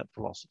along that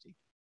velocity.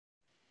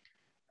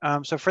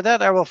 So for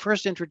that, I will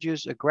first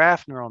introduce a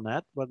graph neural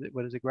net. What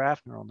is a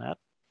graph neural net?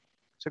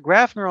 So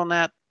graph neural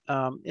net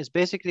is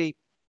basically,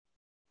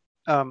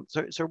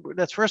 so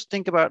let's first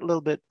think about a little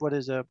bit what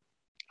is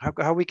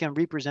how we can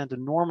represent a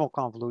normal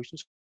convolution.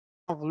 So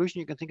convolution,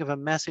 you can think of a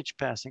message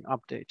passing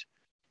update.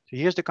 So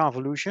here's the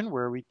convolution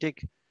where we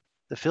take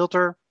the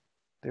filter,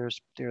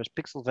 there's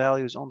pixel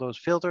values on those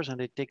filters, and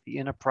they take the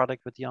inner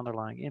product with the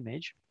underlying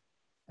image.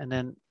 And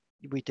then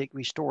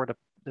we store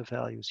the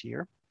values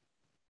here.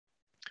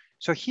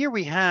 So here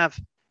we have,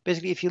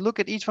 basically, if you look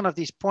at each one of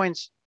these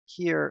points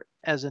here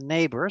as a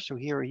neighbor, so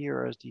here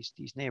are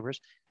these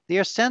neighbors, they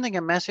are sending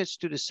a message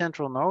to the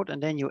central node,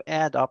 and then you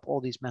add up all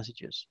these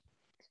messages.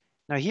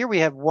 Now here we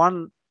have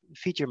one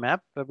feature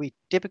map, but we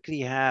typically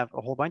have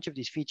a whole bunch of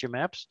these feature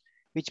maps,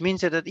 which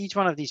means that at each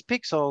one of these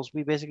pixels,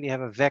 we basically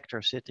have a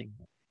vector sitting.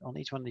 On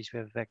each one of these, we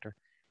have a vector.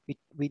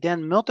 We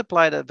then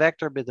multiply that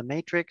vector with the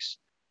matrix,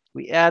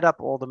 we add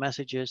up all the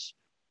messages,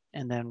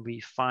 and then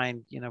we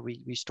find,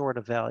 we store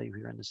the value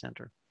here in the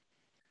center.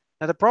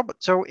 Now the problem,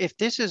 so if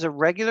this is a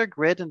regular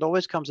grid and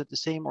always comes at the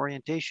same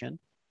orientation,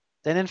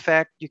 then in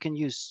fact, you can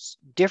use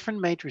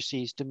different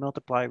matrices to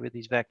multiply with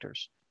these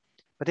vectors.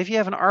 But if you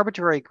have an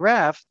arbitrary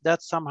graph,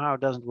 that somehow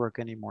doesn't work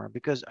anymore,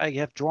 because I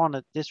have drawn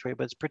it this way,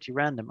 but it's pretty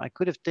random. I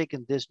could have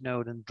taken this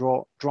node and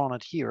drawn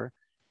it here,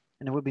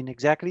 and it would be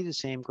exactly the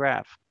same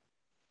graph.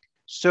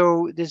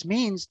 So this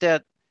means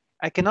that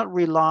I cannot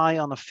rely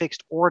on a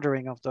fixed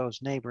ordering of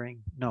those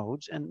neighboring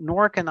nodes, and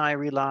nor can I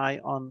rely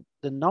on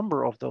the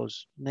number of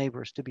those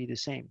neighbors to be the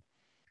same.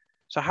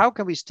 So how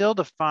can we still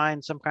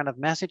define some kind of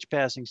message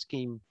passing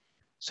scheme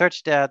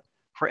such that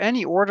for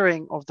any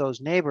ordering of those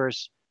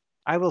neighbors,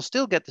 I will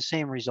still get the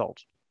same result?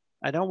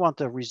 I don't want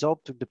the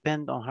result to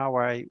depend on how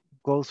I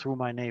go through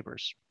my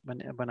neighbors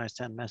when I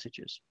send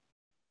messages.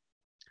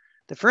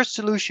 The first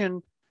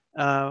solution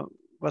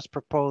was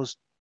proposed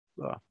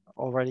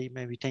already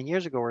maybe 10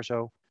 years ago or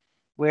so,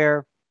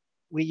 where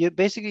we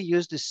basically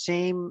use the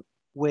same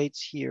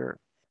weights here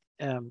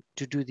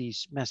to do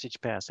these message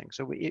passing.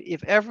 So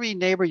if every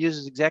neighbor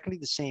uses exactly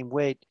the same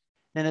weight,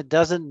 then it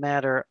doesn't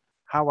matter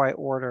how I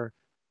order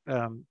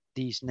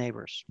these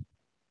neighbors.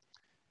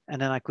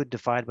 And then I could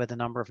divide by the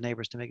number of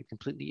neighbors to make it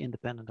completely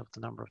independent of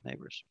the number of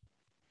neighbors.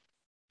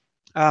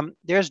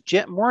 There's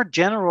more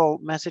general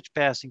message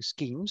passing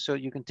schemes. So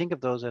you can think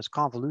of those as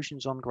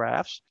convolutions on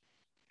graphs,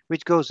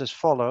 which goes as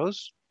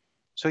follows.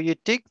 So you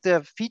take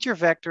the feature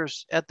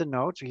vectors at the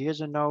node. So here's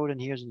a node and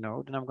here's a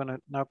node. And I'm going to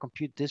now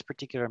compute this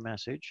particular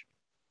message.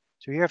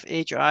 So here I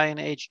have hi and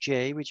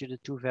hj, which are the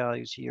two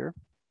values here.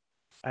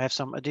 I have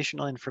some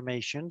additional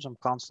information, some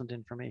constant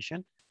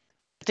information.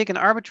 I take an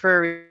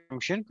arbitrary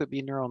function, could be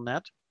a neural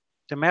net,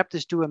 to map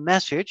this to a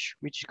message,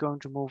 which is going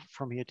to move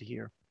from here to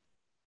here.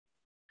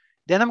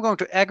 Then I'm going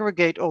to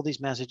aggregate all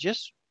these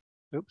messages,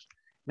 oops,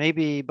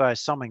 maybe by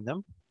summing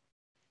them.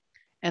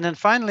 And then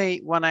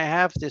finally, when I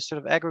have this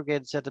sort of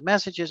aggregated set of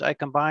messages, I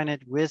combine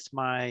it with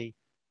my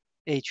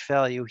h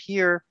value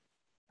here.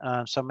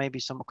 So maybe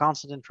some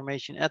constant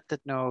information at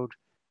that node,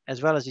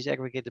 as well as these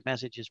aggregated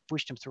messages,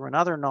 push them through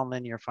another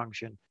nonlinear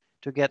function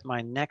to get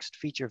my next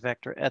feature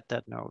vector at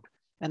that node.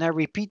 And I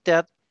repeat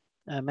that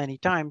many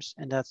times,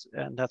 and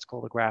that's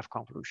called a graph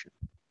convolution.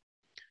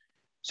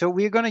 So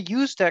we're going to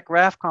use that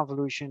graph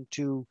convolution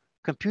to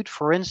compute,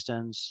 for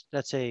instance,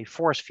 let's say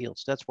force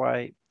fields. That's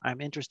why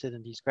I'm interested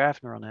in these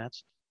graph neural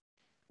nets.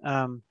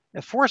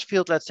 A force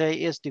field, let's say,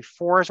 is the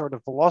force or the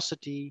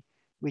velocity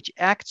which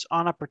acts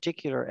on a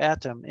particular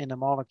atom in a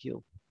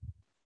molecule.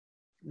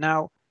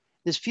 Now,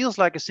 this feels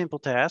like a simple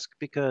task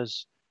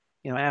because,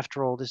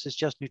 after all, this is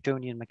just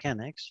Newtonian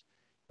mechanics,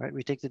 right?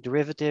 We take the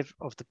derivative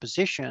of the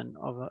position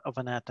of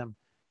an atom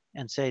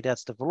and say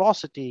that's the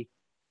velocity.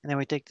 And then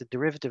we take the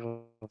derivative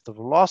of the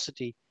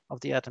velocity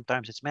of the atom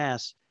times its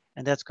mass,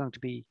 and that's going to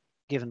be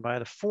given by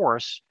the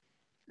force.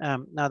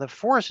 Now the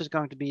force is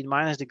going to be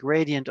minus the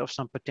gradient of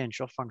some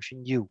potential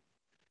function u.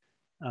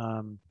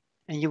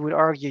 And you would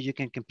argue you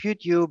can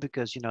compute u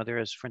because, there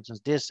is, for instance,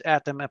 this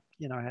atom,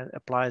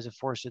 applies a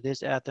force to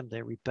this atom,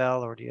 they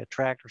repel or they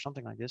attract or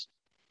something like this.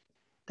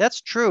 That's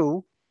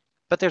true,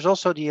 but there's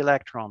also the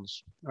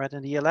electrons, right?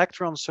 And the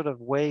electrons sort of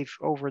wave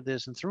over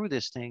this and through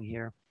this thing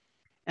here.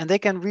 And they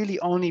can really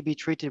only be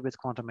treated with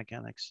quantum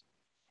mechanics.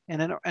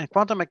 And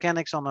quantum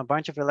mechanics on a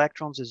bunch of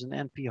electrons is an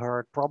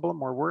NP-hard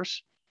problem or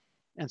worse.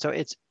 And so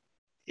it's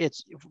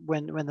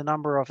when the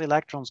number of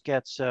electrons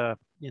gets in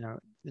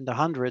the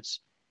hundreds,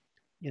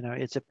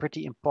 it's a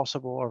pretty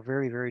impossible or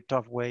very, very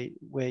tough way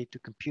to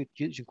compute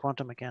using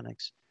quantum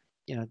mechanics,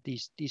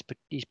 these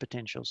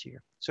potentials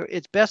here. So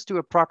it's best to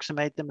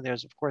approximate them.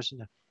 There's, of course, in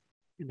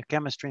the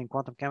chemistry and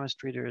quantum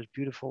chemistry, there's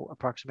beautiful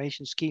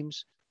approximation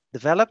schemes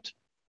developed.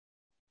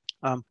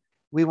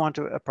 We want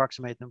to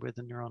approximate them with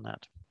a neural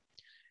net.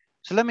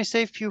 So let me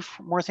say a few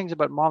more things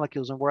about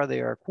molecules and where they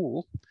are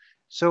cool.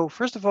 So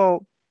first of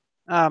all,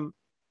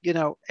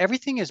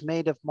 everything is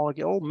made of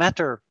molecules. All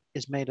matter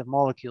is made of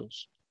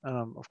molecules.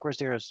 Of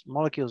course,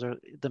 molecules are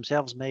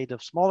themselves made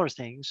of smaller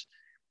things,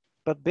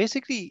 but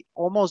basically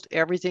almost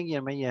everything,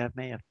 you may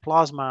have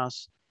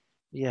plasmas,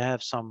 you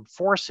have some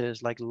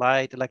forces like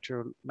light,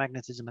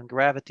 electromagnetism, and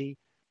gravity.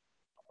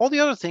 All the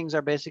other things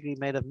are basically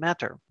made of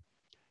matter.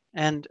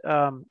 And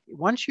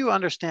once you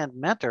understand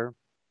matter,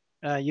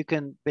 you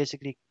can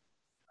basically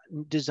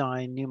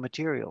design new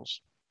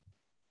materials.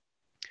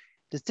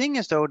 The thing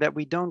is, though, that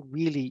we don't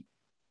really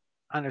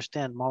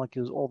understand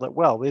molecules all that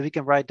well. We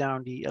can write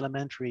down the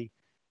elementary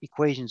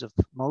equations of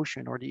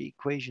motion or the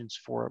equations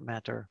for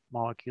matter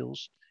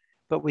molecules,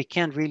 but we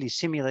can't really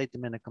simulate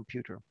them in a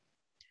computer.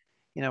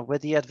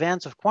 With the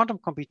advance of quantum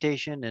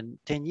computation in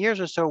 10 years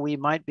or so, we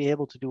might be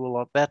able to do a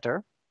lot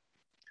better.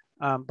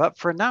 But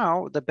for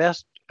now, the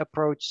best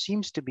approach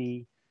seems to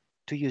be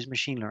to use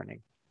machine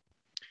learning.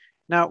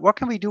 Now, what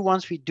can we do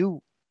once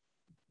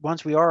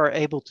we are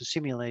able to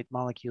simulate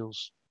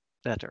molecules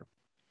better?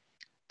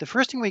 The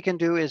first thing we can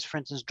do is, for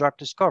instance, drug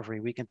discovery.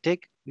 We can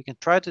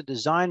try to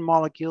design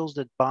molecules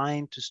that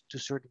bind to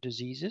certain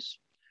diseases,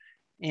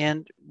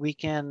 and we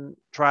can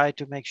try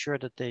to make sure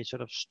that they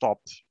sort of stop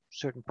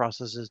certain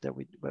processes that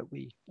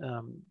we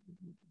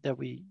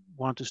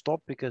want to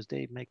stop because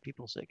they make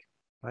people sick,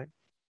 right?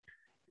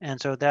 And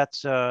so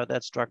that's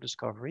drug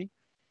discovery.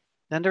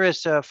 Then there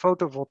is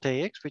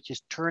photovoltaics, which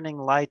is turning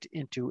light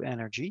into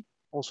energy.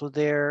 Also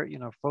there,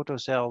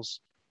 photocells,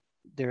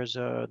 there's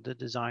the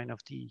design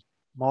of the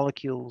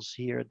molecules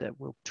here that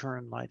will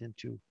turn light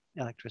into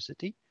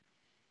electricity.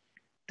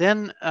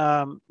 Then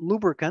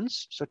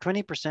lubricants, so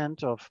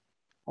 20% of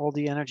all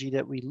the energy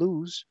that we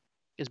lose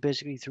is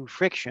basically through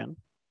friction.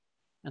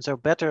 And so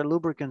better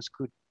lubricants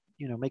could,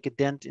 make a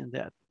dent in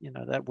that,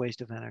 that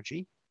waste of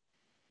energy.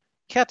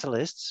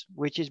 Catalysts,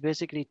 which is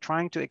basically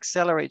trying to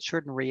accelerate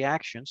certain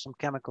reactions, some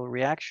chemical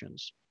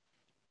reactions.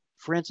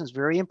 For instance,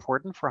 very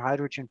important for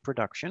hydrogen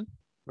production,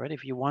 right?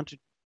 If you want to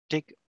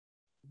take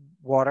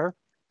water,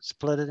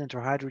 split it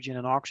into hydrogen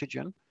and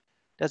oxygen,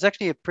 that's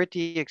actually a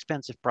pretty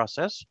expensive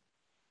process.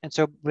 And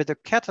so with a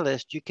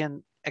catalyst, you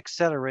can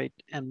accelerate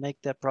and make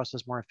that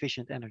process more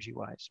efficient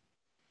energy-wise.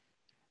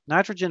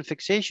 Nitrogen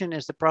fixation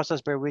is the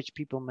process by which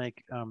people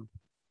make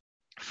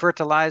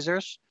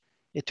fertilizers.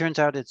 It turns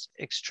out it's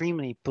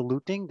extremely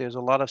polluting. There's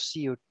a lot of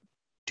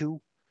CO2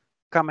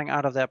 coming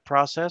out of that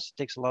process. It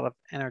takes a lot of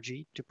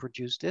energy to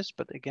produce this,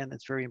 but again,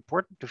 it's very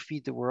important to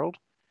feed the world.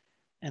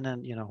 And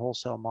then, whole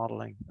cell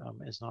modeling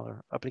is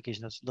another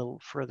application that's a little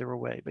further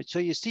away. But so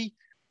you see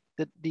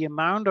that the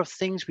amount of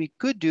things we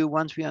could do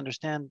once we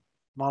understand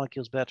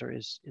molecules better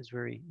is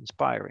very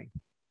inspiring.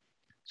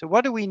 So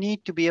what do we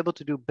need to be able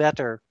to do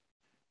better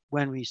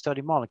when we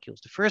study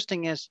molecules? The first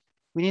thing is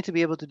we need to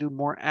be able to do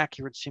more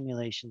accurate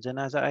simulations. And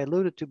as I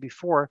alluded to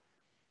before,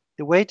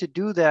 the way to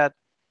do that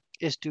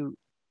is to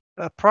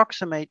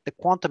approximate the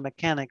quantum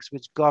mechanics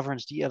which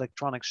governs the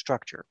electronic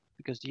structure,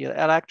 because the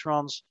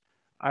electrons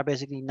are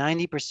basically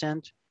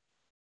 90%,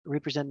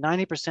 represent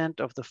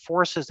 90% of the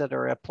forces that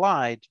are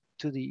applied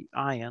to the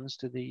ions,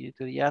 to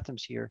the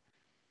atoms here.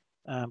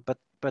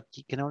 But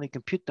you can only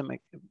compute them,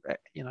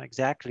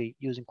 exactly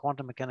using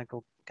quantum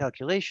mechanical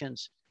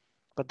calculations.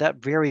 But that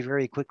very,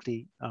 very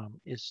quickly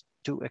is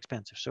too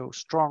expensive. So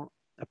strong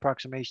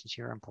approximations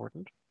here are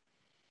important.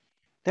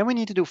 Then we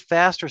need to do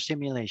faster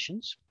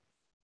simulations,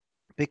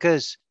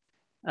 because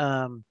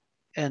an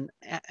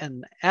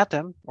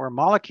atom or a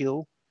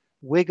molecule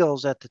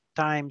wiggles at the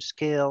time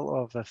scale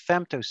of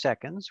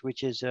femtoseconds,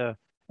 which is a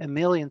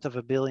millionth of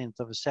a billionth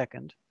of a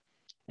second.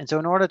 And so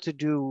in order to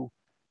do,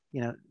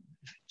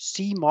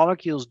 see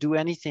molecules do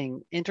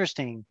anything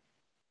interesting,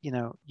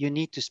 you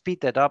need to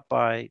speed that up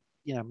by,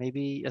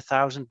 maybe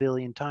 1,000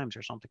 billion times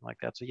or something like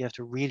that. So you have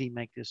to really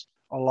make this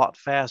a lot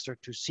faster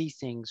to see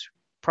things,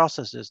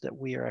 processes that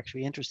we are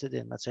actually interested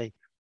in. Let's say,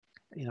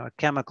 a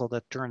chemical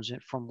that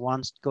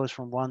goes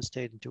from one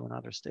state into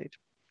another state.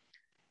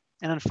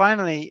 And then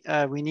finally,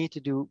 we need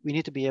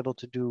to be able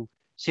to do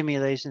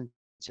simulations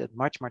at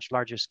much, much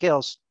larger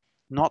scales,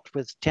 not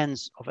with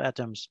tens of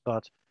atoms,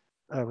 but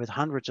with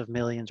hundreds of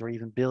millions or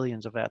even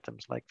billions of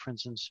atoms, like for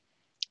instance,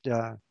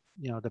 the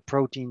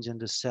proteins in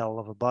the cell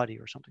of a body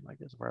or something like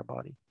this, of our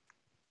body.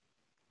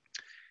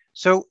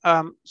 So,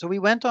 so we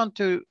went on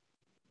to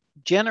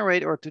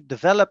generate or to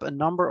develop a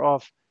number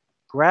of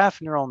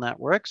graph neural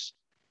networks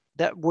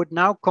that would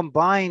now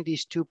combine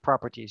these two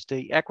properties,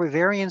 the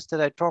equivariance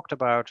that I talked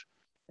about,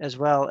 as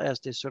well as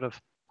this sort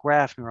of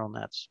graph neural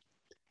nets.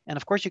 And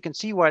of course, you can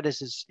see why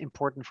this is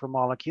important for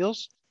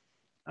molecules.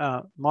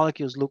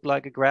 Molecules look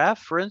like a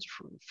graph,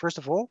 first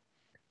of all.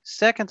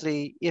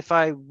 Secondly, if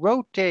I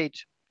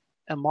rotate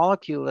a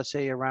molecule, let's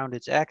say around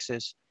its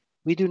axis,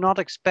 we do not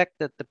expect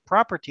that the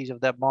properties of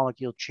that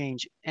molecule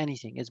change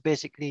anything. It's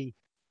basically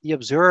the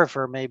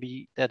observer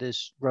maybe that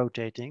is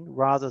rotating,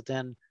 rather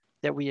than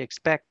that we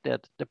expect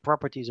that the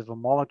properties of a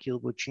molecule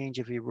would change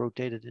if we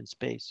rotate it in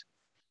space.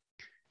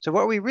 So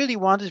what we really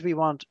want is we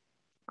want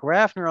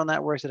graph neural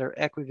networks that are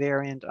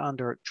equivariant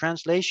under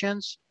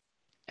translations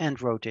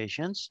and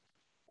rotations.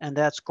 And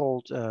that's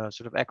called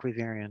sort of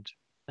equivariant,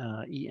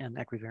 EN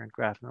equivariant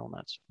graph neural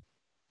nets.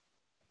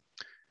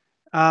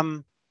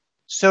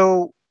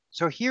 So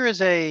here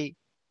is a.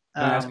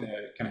 Can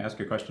I ask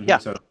a question? Yeah.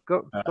 So,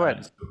 go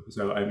ahead.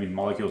 So I mean,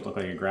 molecules look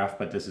like a graph,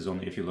 but this is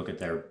only if you look at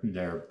their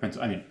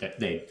principle. I mean,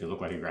 they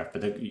look like a graph,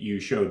 but you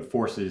showed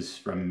forces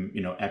from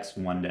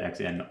x1 to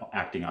xn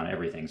acting on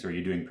everything. So are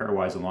you doing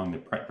pairwise along the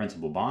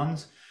principal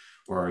bonds,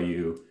 or are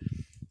you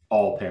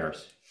all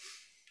pairs?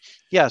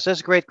 Yes,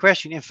 that's a great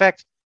question. In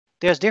fact,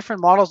 there's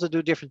different models that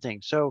do different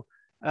things. So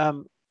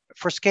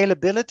for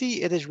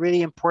scalability, it is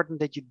really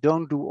important that you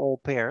don't do all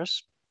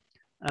pairs.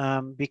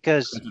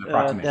 Because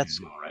that's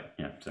well, right?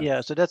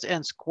 Yeah, so that's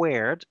n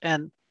squared,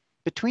 and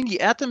between the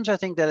atoms, I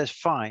think that is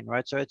fine,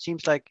 right? So it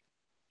seems like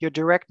your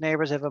direct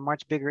neighbors have a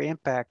much bigger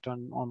impact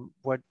on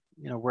what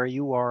where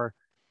you are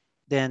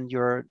than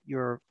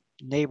your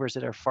neighbors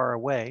that are far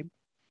away.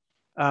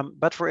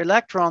 But for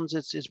electrons,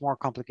 it's more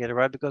complicated,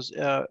 right? Because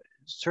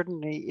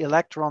certainly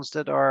electrons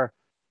that are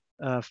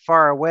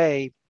far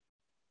away,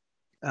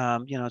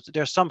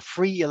 there's some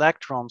free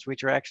electrons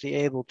which are actually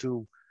able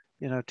to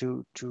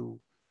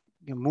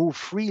move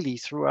freely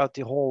throughout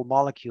the whole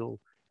molecule,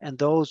 and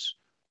those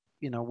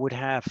would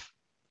have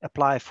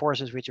apply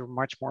forces which are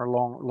much more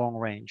long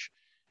range.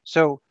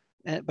 So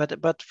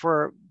but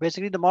for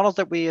basically the models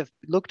that we have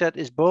looked at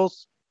is both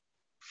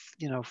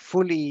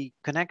fully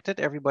connected,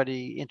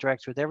 everybody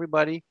interacts with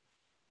everybody,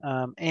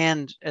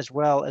 and as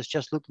well as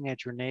just looking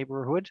at your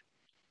neighborhood.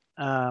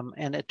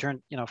 And it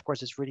turned, of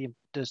course, it's really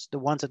the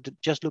ones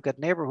that just look at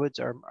neighborhoods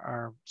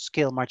are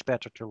scale much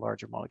better to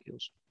larger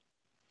molecules.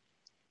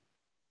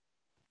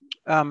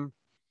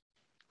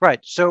 Right.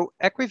 So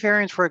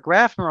equivariance for a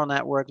graph neural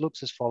network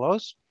looks as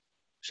follows.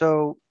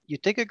 So you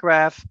take a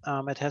graph,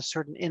 it has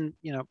certain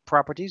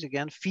properties,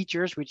 again,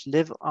 features which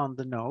live on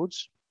the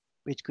nodes,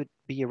 which could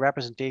be a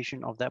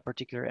representation of that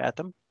particular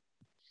atom.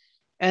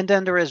 And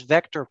then there is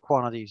vector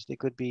quantities. They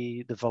could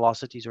be the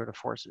velocities or the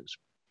forces.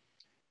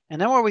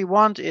 And then what we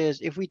want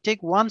is if we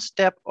take one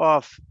step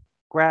of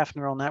graph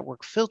neural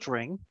network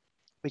filtering,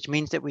 which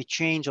means that we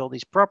change all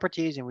these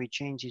properties and we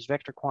change these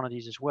vector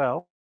quantities as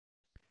well,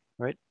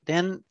 right?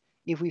 Then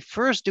if we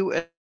first do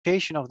a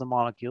rotation of the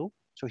molecule,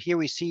 so here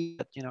we see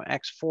that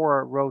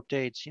X4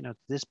 rotates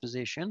this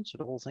position, so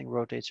the whole thing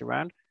rotates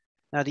around.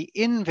 Now the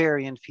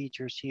invariant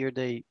features here,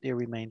 they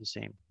remain the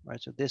same,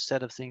 right? So this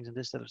set of things and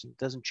this set of things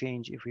doesn't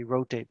change if we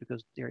rotate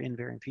because they're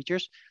invariant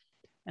features.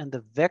 And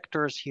the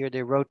vectors here,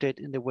 they rotate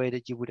in the way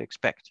that you would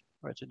expect,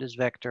 right? So this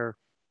vector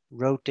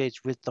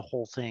rotates with the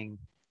whole thing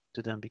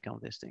to then become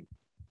this thing.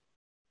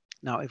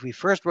 Now, if we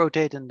first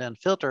rotate and then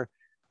filter,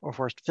 or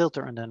first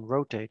filter and then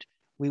rotate,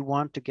 we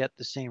want to get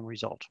the same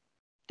result.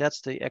 That's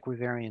the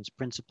equivariance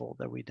principle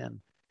that we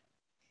then,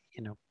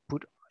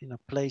 put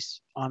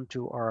place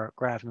onto our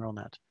graph neural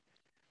net.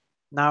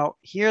 Now,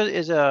 here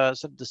is the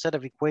set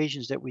of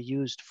equations that we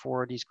used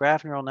for these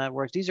graph neural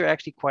networks. These are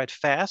actually quite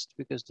fast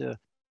because they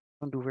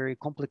don't do very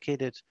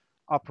complicated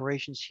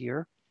operations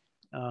here.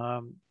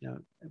 The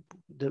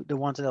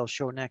ones that I'll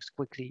show next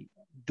quickly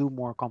do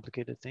more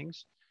complicated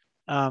things.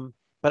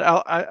 But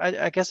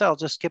I guess I'll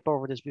just skip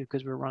over this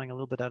because we're running a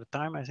little bit out of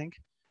time, I think.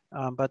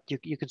 But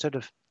you can sort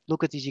of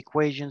look at these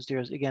equations.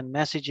 There's, again,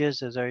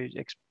 messages, as I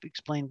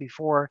explained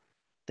before.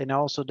 They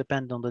now also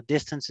depend on the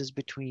distances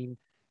between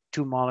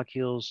two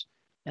molecules.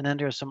 And then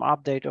there's some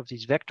update of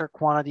these vector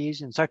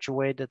quantities in such a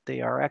way that they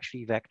are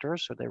actually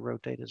vectors. So they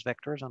rotate as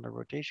vectors under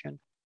rotation.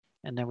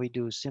 And then we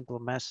do simple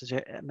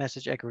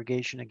message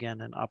aggregation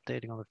again and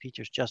updating all the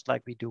features just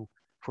like we do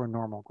for a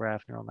normal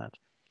graph neural net.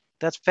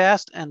 That's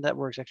fast and that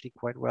works actually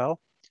quite well.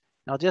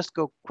 I'll just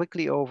go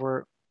quickly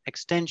over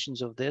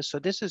extensions of this. So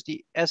this is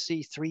the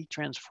SE3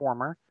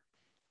 transformer,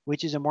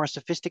 which is a more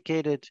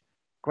sophisticated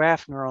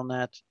graph neural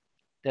net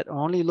that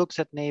only looks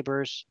at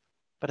neighbors,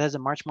 but has a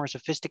much more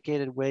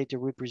sophisticated way to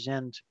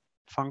represent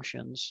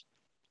functions.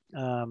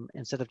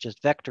 Instead of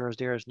just vectors,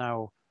 there is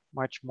now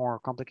much more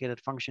complicated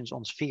functions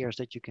on spheres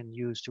that you can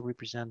use to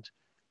represent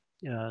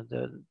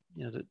the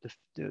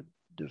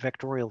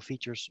vectorial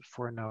features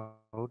for a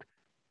node.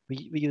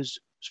 We use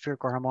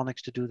spherical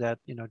harmonics to do that.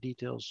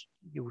 Details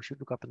you should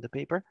look up in the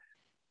paper.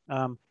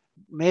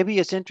 Maybe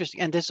it's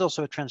interesting, and this is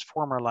also a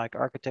transformer-like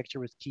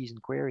architecture with keys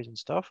and queries and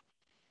stuff.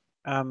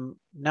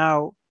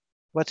 Now,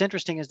 what's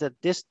interesting is that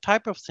this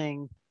type of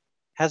thing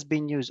has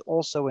been used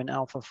also in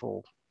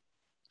AlphaFold.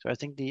 So I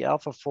think the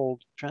AlphaFold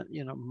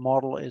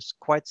model is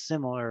quite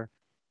similar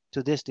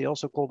to this. They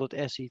also called it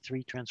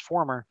SE3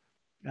 transformer.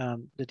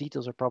 The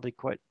details are probably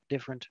quite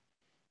different,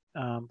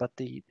 but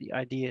the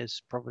idea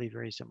is probably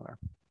very similar.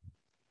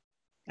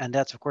 And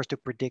that's, of course, to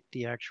predict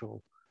the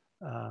actual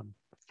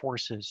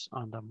forces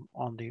on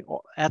the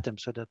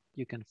atoms so that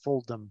you can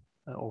fold them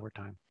over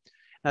time.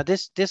 Now,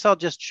 this I'll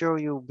just show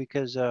you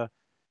because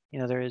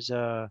there is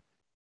a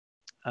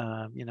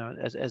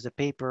as a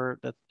paper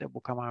that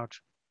will come out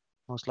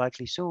most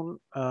likely soon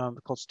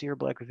called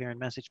steerable equivariant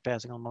message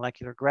passing on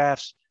molecular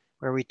graphs,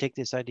 where we take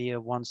this idea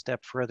one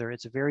step further.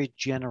 It's a very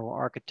general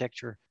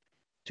architecture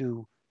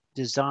to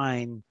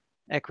design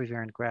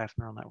equivariant graph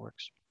neural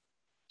networks.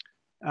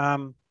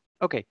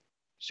 Okay,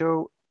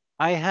 so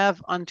I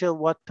have until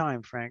what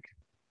time, Frank?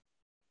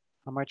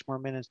 How much more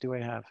minutes do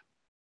I have?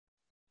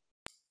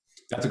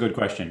 That's a good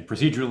question.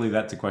 Procedurally,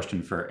 that's a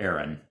question for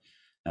Aaron.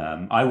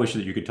 I wish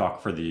that you could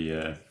talk for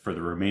the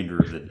remainder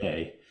of the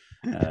day.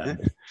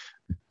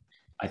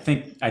 I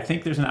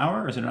think there's an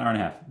hour, or is it an hour and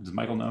a half? Does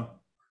Michael know?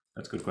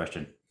 That's a good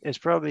question. It's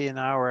probably an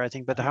hour, I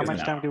think. But how much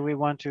time do we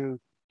want to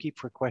keep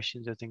for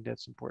questions? I think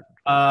that's important.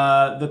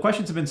 The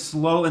questions have been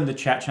slow in the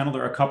chat channel.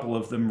 There are a couple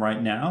of them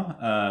right now,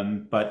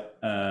 but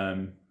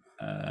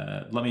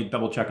let me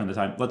double check on the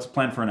time. Let's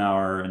plan for an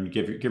hour and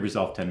give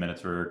yourself 10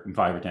 minutes for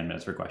 5 or 10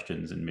 minutes for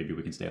questions, and maybe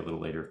we can stay a little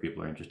later if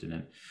people are interested in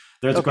it.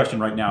 There's a question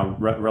right now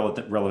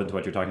relevant to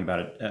what you're talking about.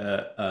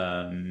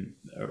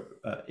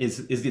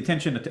 Is the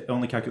attention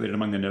only calculated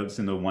among the nodes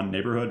in the one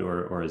neighborhood,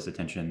 or is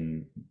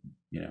attention,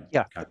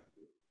 Yeah,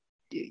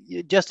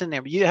 just a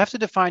neighborhood. You have to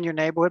define your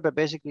neighborhood by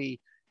basically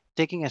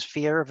taking a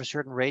sphere of a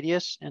certain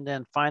radius and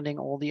then finding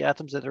all the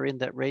atoms that are in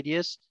that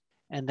radius,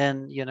 and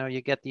then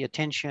you get the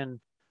attention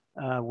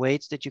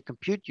weights that you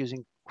compute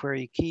using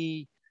query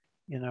key,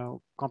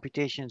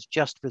 computations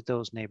just with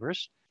those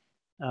neighbors.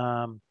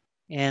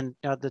 And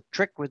now the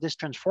trick with this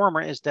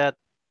transformer is that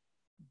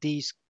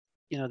these,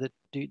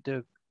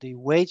 the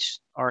weights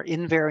are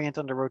invariant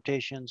under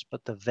rotations,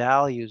 but the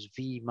values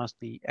V must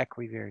be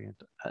equivariant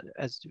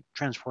as to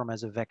transform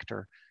as a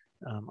vector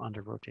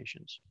under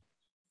rotations.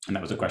 And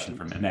that was a question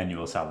from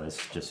Emmanuel Salas,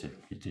 just to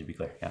be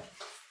clear. Yeah.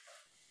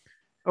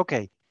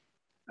 Okay.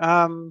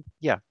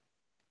 Yeah.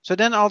 So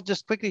then I'll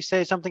just quickly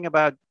say something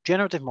about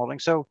generative modeling.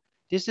 So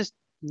this is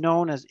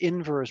known as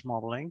inverse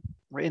modeling,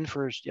 or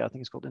inverse, yeah, I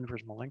think it's called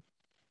inverse modeling.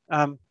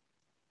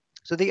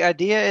 So the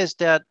idea is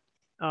that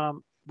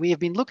we have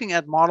been looking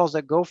at models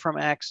that go from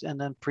X and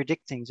then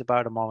predict things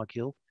about a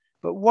molecule.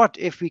 But what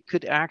if we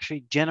could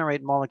actually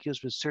generate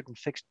molecules with certain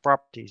fixed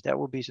properties? That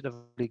would be sort of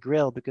the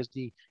grail, because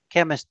the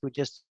chemist would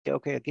just say,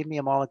 okay, give me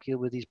a molecule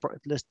with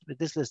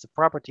this list of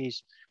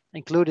properties,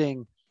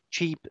 including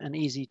cheap and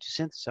easy to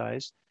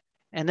synthesize.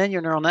 And then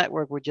your neural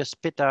network would just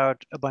spit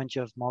out a bunch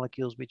of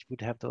molecules which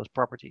would have those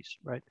properties,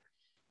 right?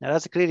 Now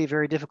that's a clearly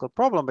very difficult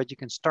problem, but you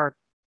can start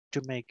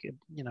to make it,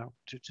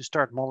 to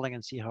start modeling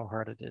and see how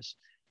hard it is.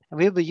 And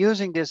we'll be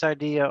using this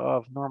idea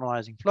of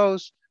normalizing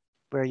flows,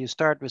 where you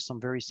start with some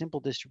very simple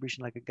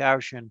distribution like a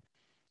Gaussian,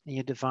 and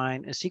you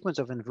define a sequence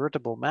of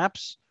invertible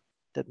maps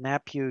that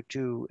map you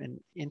to an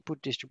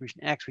input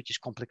distribution X, which is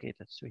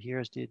complicated. So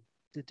here's the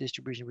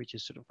distribution, which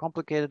is sort of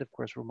complicated. Of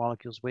course, for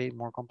molecules, way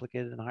more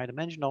complicated and high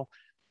dimensional.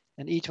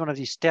 And each one of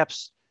these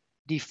steps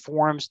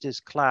deforms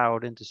this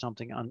cloud into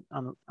something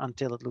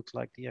until it looks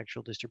like the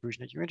actual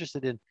distribution that you're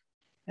interested in.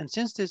 And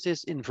since this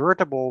is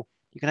invertible,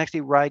 you can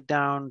actually write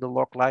down the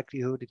log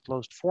likelihood in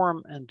closed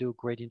form and do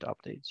gradient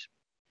updates.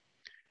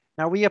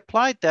 Now we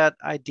applied that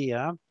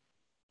idea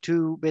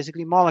to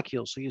basically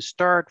molecules. So you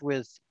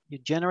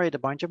generate a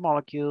bunch of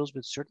molecules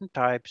with certain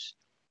types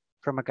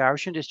from a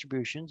Gaussian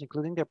distributions,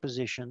 including their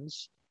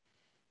positions.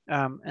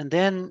 And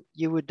then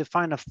you would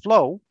define a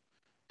flow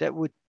that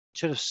would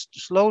sort of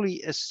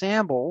slowly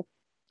assemble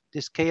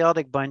this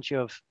chaotic bunch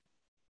of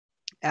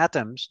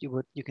atoms.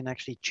 You can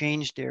actually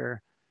change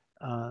their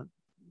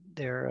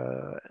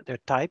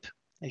type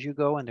as you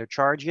go, and their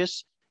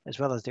charges, as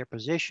well as their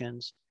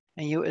positions,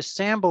 and you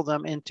assemble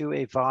them into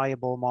a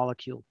viable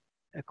molecule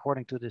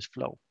according to this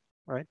flow,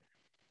 right?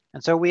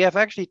 And so we have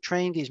actually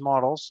trained these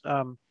models.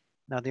 Now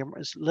they're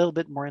a little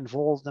bit more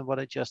involved than what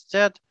I just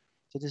said.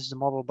 So this is a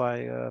model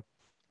by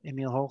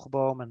Emil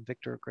Hogeboom and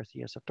Victor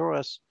Garcia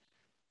Sartoris.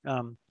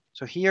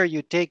 So here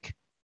you take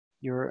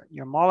your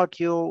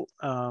molecule.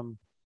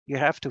 You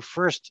have to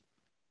first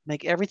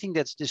make everything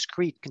that's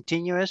discrete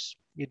continuous.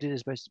 You do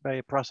this by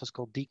a process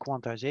called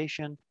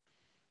dequantization.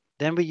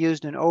 Then we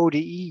used an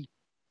ODE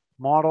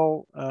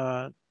model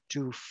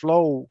to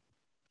flow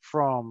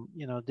from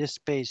this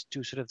space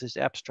to sort of this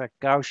abstract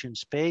Gaussian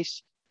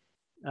space.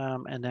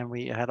 And then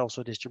we had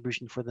also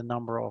distribution for the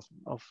number of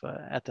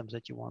atoms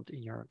that you want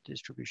in your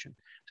distribution.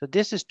 So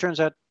this turns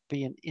out to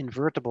be an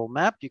invertible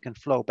map. You can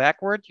flow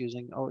backward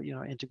using,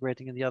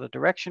 integrating in the other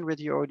direction with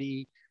your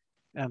ODE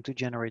to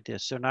generate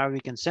this. So now we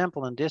can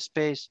sample in this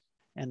space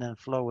and then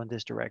flow in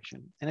this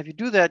direction. And if you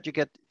do that, you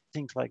get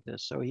things like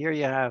this. So here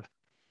you have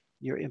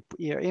your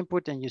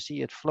input, and you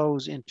see it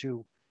flows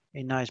into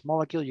a nice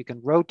molecule. You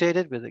can rotate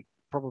it with the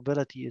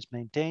probability is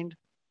maintained.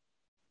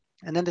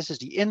 And then this is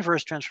the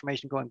inverse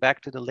transformation going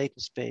back to the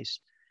latent space,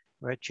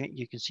 right?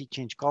 You can see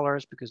change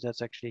colors because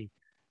that's actually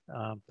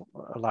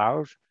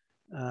allowed.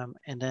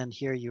 And then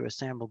here you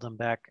assemble them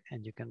back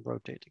and you can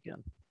rotate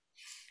again.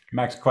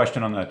 Max,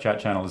 question on the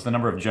chat channel. Is the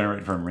number of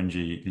generated from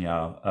Rinji,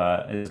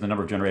 is the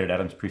number of generated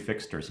atoms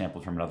prefixed or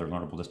sampled from another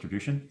learnable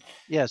distribution?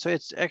 Yeah, so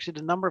it's actually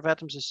the number of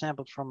atoms is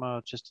sampled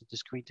from just a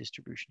discrete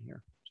distribution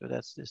here. So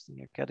that's this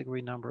thing, a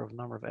category number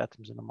of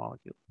atoms in the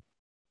molecule.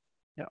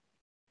 Yeah.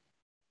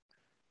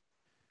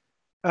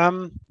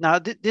 Now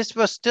this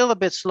was still a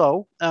bit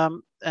slow,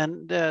 and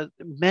there's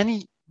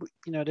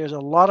a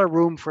lot of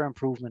room for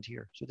improvement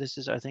here. So this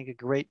is, I think, a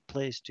great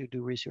place to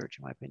do research,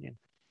 in my opinion.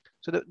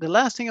 So the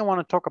last thing I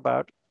want to talk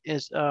about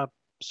is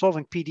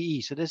solving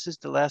PDE. So this is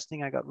the last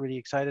thing I got really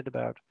excited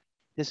about.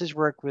 This is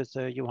work with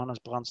Johannes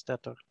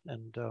Brandstetter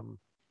and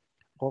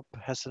Rob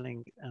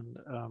Hesseling and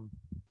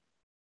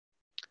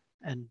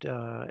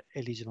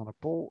Elise van der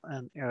Pol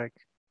and Eric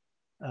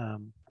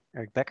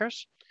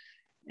Beckers.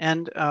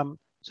 And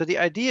so the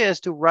idea is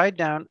to write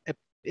down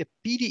a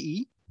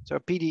PDE. So a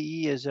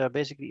PDE is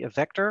basically a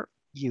vector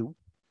u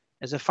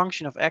as a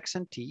function of x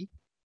and t.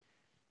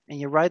 And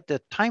you write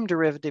the time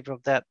derivative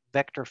of that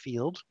vector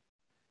field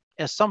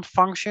as some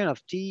function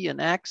of t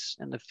and x,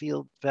 and the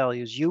field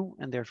values u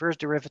and their first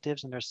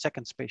derivatives and their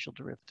second spatial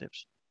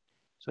derivatives.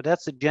 So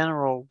that's the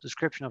general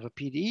description of a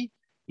PDE.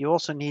 You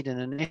also need an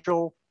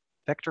initial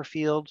vector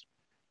field.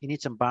 You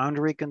need some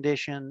boundary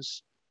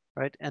conditions,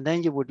 right? And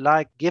then you would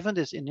like, given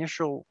this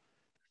initial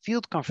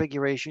field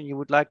configuration, you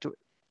would like to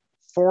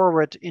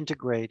forward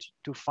integrate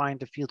to find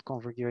the field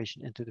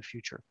configuration into the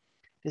future.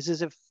 This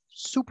is a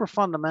super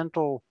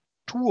fundamental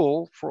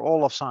tool for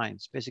all of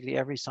science. Basically,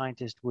 every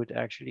scientist would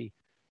actually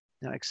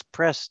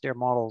express their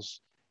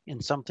models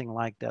in something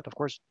like that. Of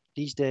course,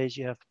 these days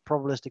you have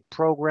probabilistic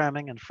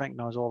programming, and Frank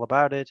knows all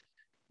about it.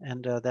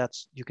 And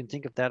you can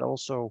think of that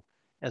also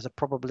as a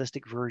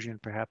probabilistic version,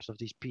 perhaps, of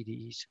these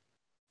PDEs.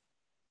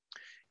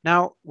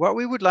 Now, what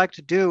we would like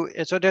to do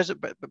is, so there's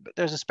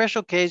a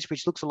special case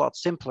which looks a lot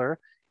simpler,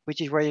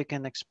 which is where you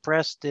can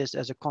express this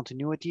as a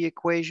continuity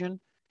equation.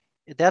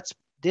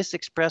 This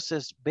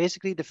expresses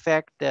basically the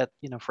fact that,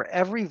 for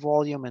every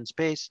volume in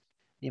space,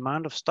 the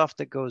amount of stuff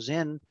that goes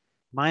in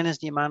minus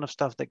the amount of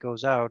stuff that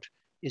goes out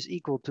is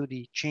equal to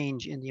the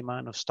change in the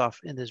amount of stuff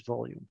in this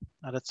volume.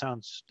 Now that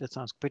sounds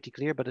pretty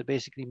clear, but it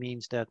basically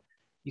means that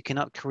you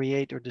cannot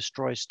create or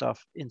destroy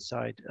stuff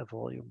inside a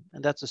volume.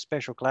 And that's a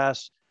special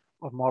class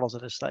of models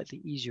that is slightly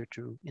easier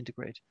to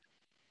integrate.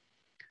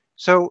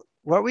 So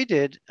what we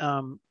did,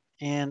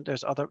 and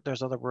there's other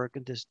work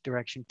in this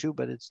direction too,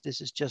 but this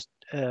is just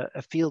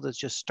a field that's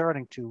just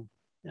starting to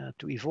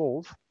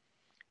evolve,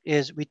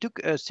 is we took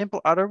a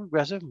simple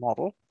autoregressive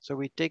model. So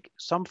we take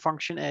some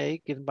function A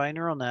given by a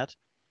neural net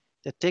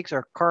that takes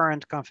our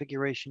current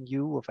configuration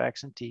U of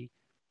X and T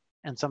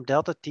and some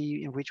delta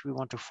T in which we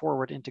want to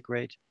forward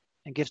integrate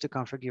and gives the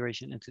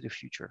configuration into the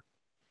future.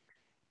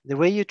 The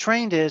way you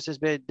train this is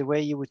the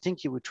way you would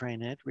think you would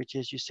train it, which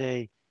is you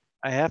say,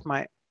 I have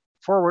my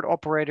forward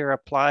operator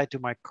applied to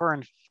my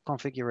current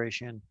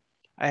configuration.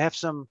 I have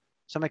some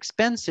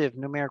expensive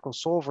numerical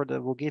solver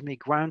that will give me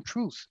ground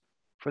truth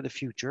for the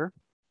future.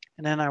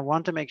 And then I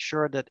want to make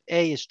sure that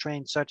A is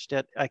trained such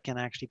that I can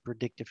actually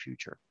predict the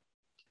future,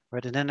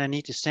 right? And then I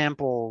need to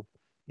sample,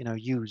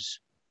 U's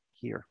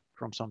here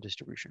from some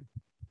distribution.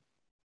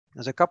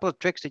 There's a couple of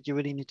tricks that you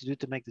really need to do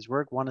to make this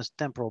work. One is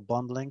temporal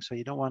bundling. So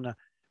you don't want to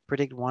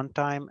predict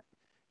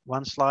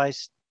one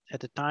slice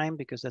at a time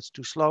because that's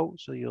too slow.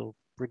 So you'll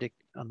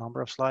predict a number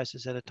of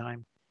slices at a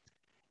time.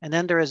 And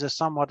then there is a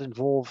somewhat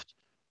involved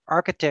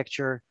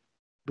architecture,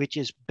 which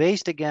is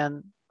based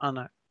again on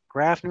a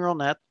graph neural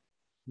net,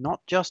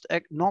 not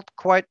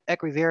quite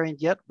equivariant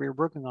yet. We're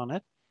working on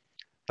it.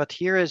 But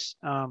here is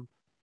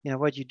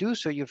what you do.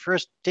 So you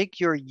first take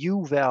your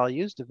U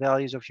values, the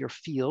values of your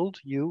field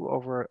U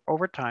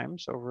over time,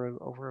 so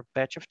over a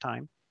batch of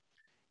time.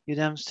 You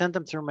then send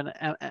them through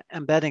an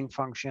embedding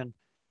function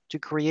to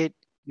create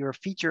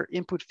your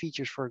input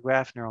features for a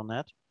graph neural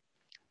net.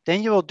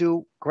 Then you will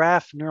do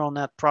graph neural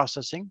net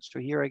processing. So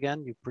here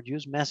again, you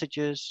produce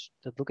messages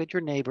that look at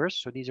your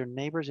neighbors. So these are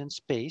neighbors in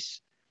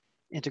space,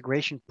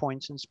 integration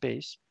points in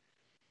space.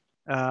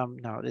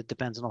 Now it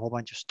depends on a whole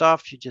bunch of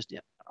stuff. You just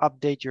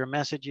update your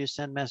messages,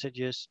 send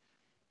messages.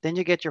 Then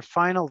you get your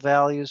final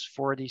values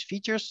for these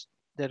features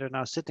that are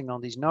now sitting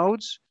on these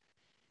nodes.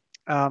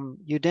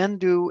 You then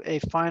do a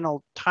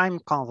final time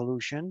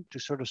convolution to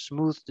sort of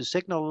smooth the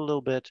signal a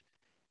little bit.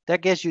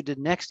 That gives you the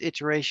next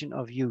iteration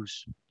of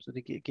U's. So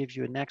it gives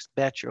you a next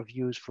batch of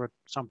U's for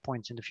some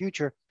points in the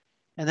future.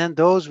 And then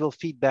those will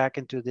feed back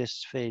into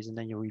this phase, and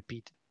then you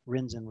repeat,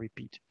 rinse and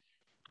repeat,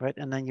 right?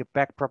 And then you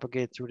back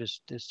propagate through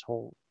this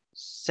whole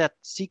set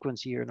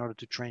sequence here in order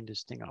to train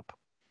this thing up.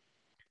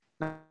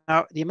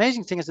 Now, the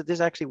amazing thing is that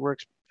this actually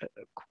works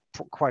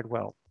quite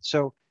well.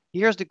 So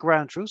here's the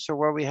ground truth. So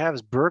what we have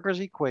is Berger's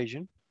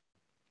equation.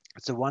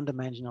 It's a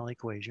one-dimensional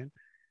equation.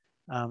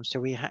 So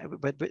we have,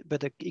 but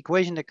the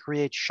equation that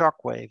creates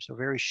shock waves, so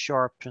very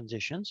sharp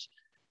transitions.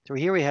 So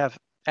here we have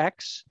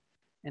X,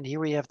 and here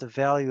we have the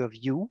value of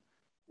U,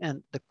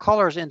 and the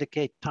colors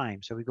indicate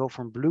time. So we go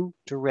from blue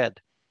to red.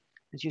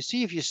 As you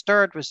see, if you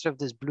start with sort of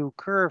this blue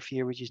curve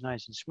here, which is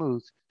nice and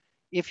smooth,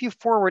 if you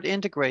forward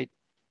integrate,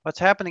 what's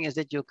happening is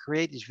that you'll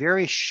create these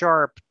very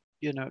sharp,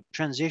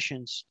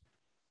 transitions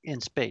in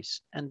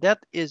space. And that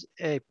is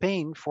a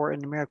pain for a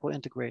numerical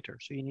integrator.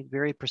 So you need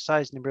very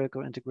precise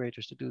numerical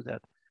integrators to do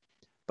that.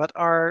 But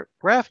our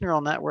graph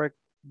neural network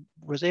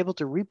was able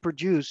to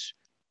reproduce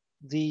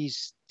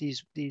these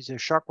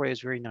shock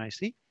waves very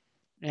nicely.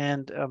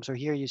 And so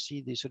here you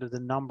see the sort of the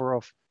number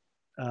of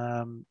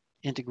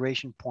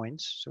integration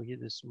points. So here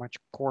this much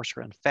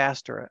coarser and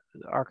faster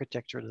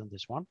architecture than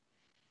this one.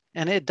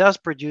 And it does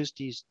produce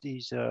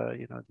these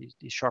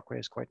shock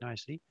waves quite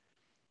nicely.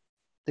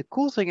 The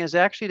cool thing is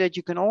actually that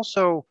you can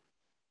also,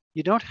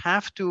 you don't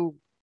have to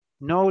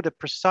know the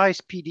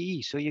precise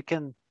PDE. So you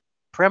can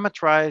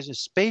parameterize a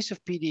space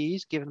of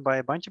PDEs given by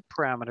a bunch of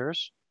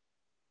parameters.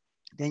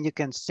 Then you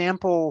can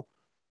sample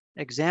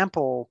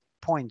example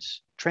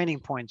points, training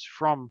points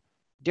from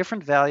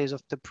different values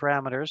of the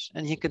parameters,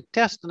 and you can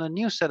test on a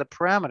new set of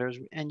parameters,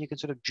 and you can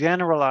sort of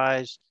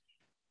generalize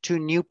to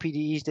new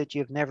PDEs that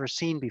you've never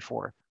seen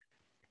before.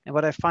 And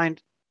what I find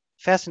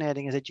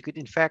fascinating is that you could,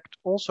 in fact,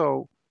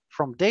 also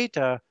from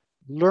data,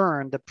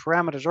 learn the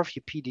parameters of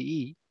your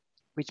PDE,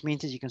 which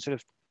means that you can sort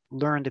of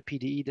learn the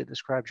PDE that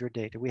describes your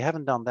data. We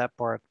haven't done that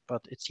part,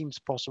 but it seems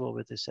possible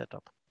with this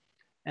setup.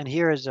 And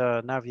here is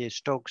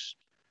Navier-Stokes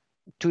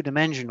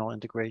two-dimensional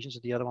integration. So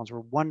the other ones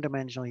were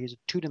one-dimensional. Here's a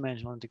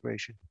two-dimensional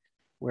integration,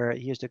 where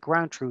here's the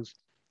ground truth,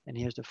 and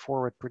here's the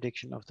forward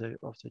prediction of the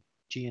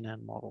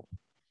GNN model.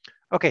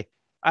 Okay,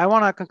 I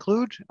want to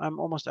conclude. I'm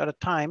almost out of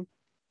time.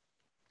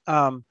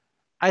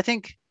 I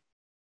think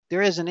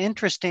there is an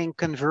interesting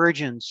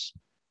convergence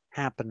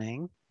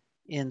happening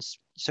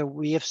so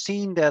we have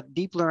seen that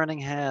deep learning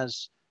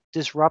has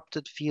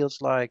disrupted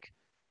fields like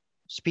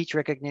speech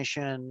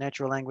recognition,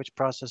 natural language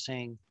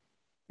processing,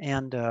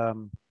 and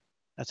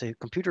let's say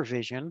computer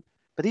vision,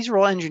 but these are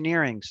all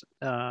engineering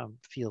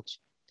fields.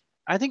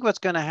 I think what's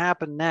going to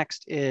happen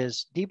next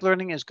is deep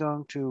learning is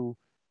going to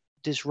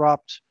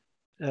disrupt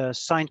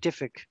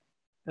scientific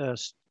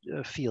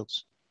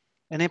fields.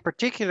 And in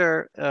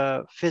particular,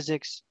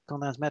 physics,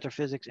 condensed matter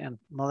physics, and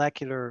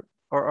molecular,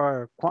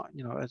 or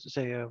as I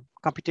say,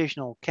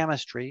 computational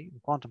chemistry,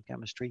 quantum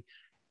chemistry.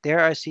 There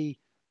I see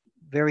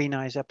very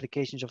nice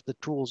applications of the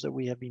tools that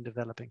we have been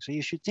developing. So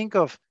you should think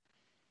of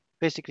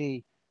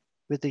basically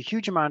with the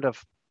huge amount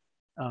of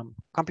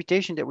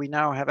computation that we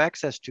now have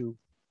access to,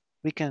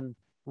 we can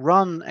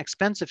run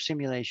expensive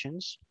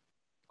simulations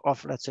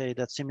of, let's say,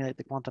 that simulate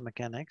the quantum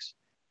mechanics.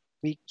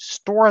 We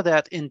store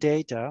that in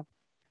data.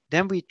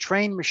 Then we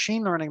train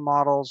machine learning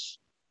models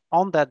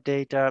on that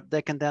data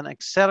that can then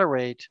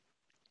accelerate,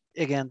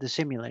 again, the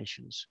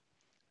simulations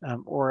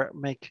or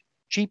make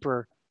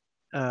cheaper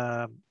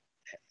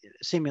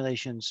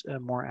simulations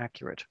more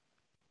accurate.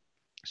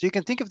 So you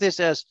can think of this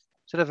as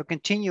sort of a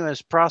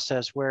continuous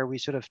process where we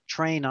sort of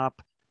train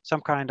up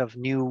some kind of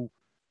new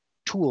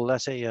tool,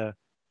 let's say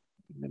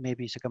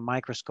maybe it's like a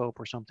microscope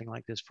or something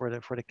like this for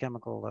the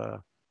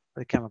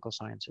chemical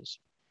sciences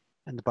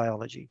and the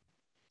biology.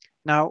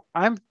 Now,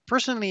 I'm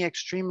personally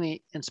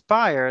extremely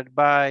inspired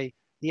by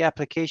the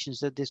applications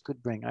that this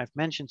could bring. I've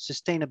mentioned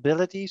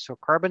sustainability, so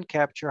carbon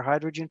capture,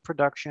 hydrogen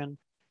production,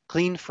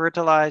 clean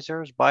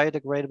fertilizers,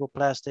 biodegradable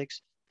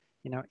plastics.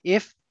 You know,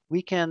 if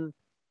we can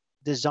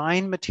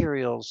design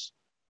materials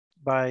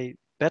by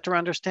better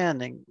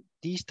understanding,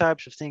 these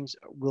types of things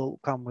will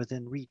come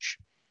within reach.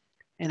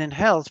 And in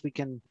health, we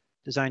can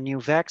design new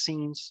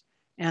vaccines,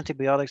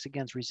 antibiotics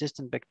against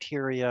resistant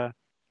bacteria,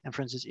 and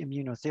for instance,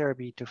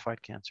 immunotherapy to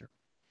fight cancer.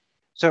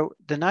 So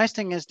the nice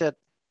thing is that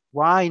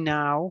why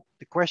now,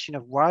 the question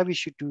of why we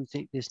should do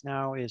this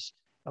now is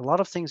a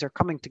lot of things are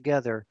coming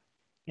together.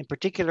 In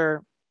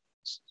particular,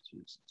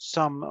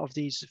 some of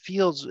these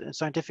fields,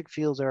 scientific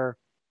fields are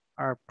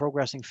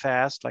progressing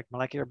fast, like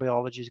molecular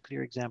biology is a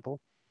clear example.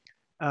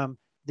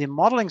 The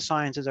modeling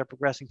sciences are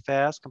progressing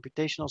fast,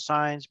 computational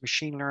science,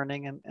 machine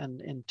learning,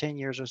 and in 10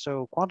 years or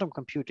so, quantum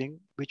computing,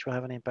 which will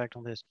have an impact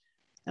on this.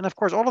 And of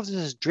course, all of this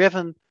is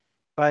driven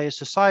by a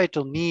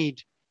societal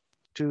need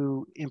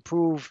to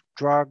improve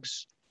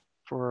drugs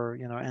for,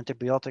 you know,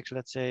 antibiotics,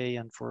 let's say,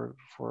 and for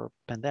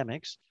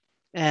pandemics,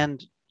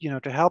 and, you know,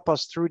 to help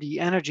us through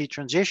the energy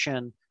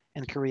transition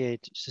and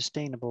create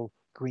sustainable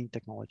green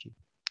technology.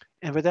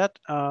 And with that,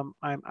 I'm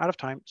out of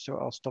time, so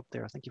I'll stop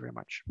there. Thank you very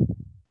much.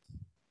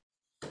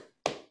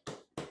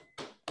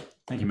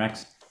 Thank you,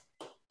 Max.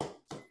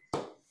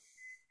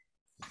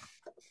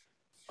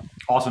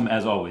 Awesome,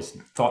 as always.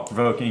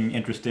 Thought-provoking,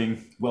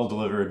 interesting,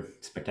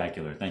 well-delivered,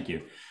 spectacular. Thank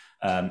you.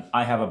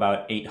 I have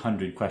about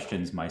 800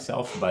 questions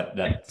myself, but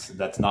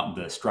that's not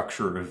the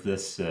structure of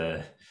this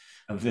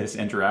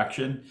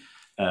interaction.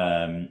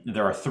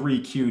 There are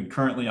 3 queued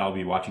currently. I'll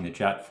be watching the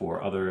chat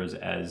for others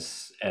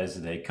as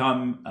they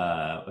come.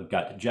 I've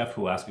got Jeff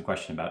who will ask a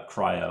question about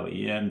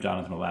cryo-EM.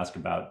 Jonathan will ask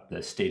about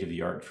the state of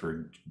the art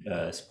for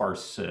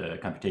sparse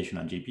computation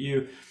on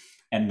GPU.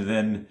 And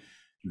then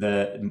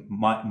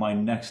my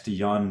next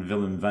Jan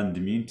Willem van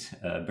de Mint,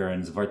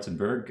 Baron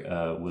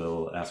Schwarzenberg,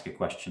 will ask a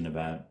question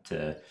about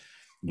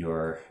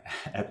your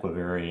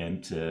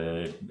equivariant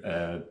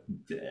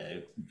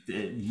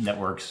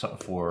networks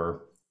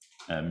for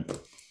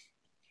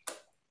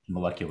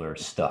molecular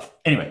stuff.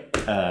 Anyway,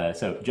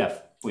 so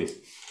Jeff, please.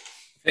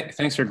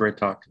 Thanks for a great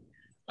talk.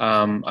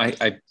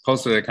 I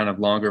posted a kind of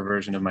longer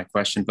version of my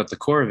question, but the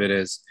core of it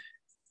is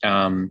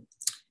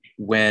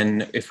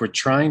if we're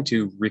trying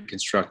to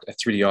reconstruct a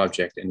 3D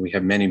object and we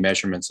have many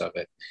measurements of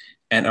it,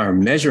 and our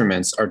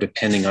measurements are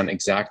depending on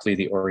exactly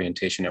the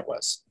orientation it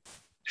was,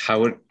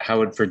 how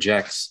it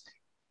projects,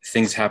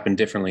 things happen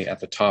differently at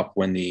the top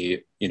when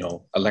the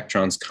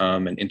electrons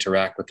come and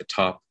interact with the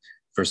top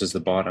versus the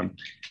bottom.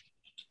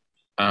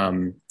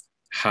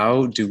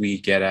 How do we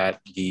get at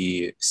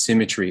the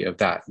symmetry of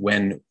that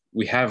when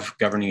we have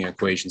governing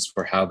equations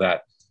for how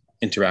that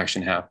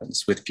interaction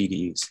happens with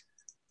PDEs?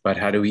 But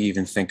how do we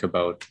even think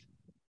about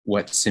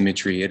what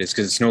symmetry it is?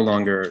 Because it's no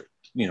longer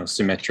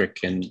symmetric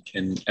in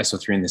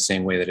SO3 in the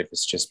same way that it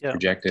was just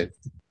projected.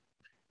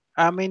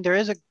 I mean, there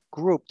is a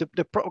group.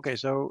 Okay,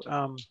 so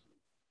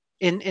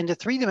in the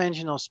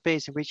 3-dimensional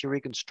space in which you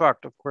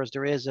reconstruct, of course,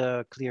 there is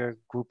a clear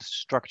group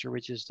structure,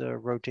 which is the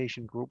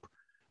rotation group.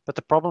 But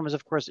the problem is,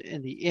 of course,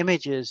 in the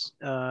images,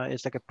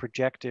 it's like a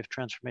projective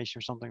transformation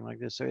or something like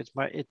this. So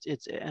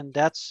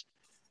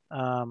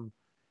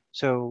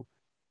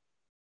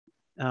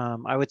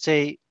I would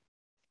say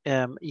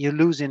you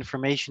lose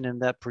information in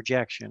that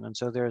projection, and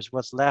so there's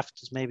what's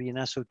left is maybe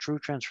an SO true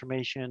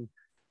transformation.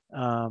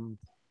 Now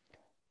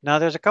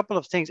there's a couple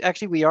of things.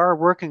 Actually, we are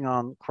working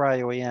on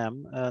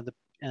cryo-EM,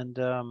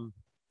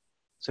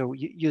 so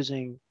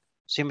using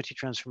symmetry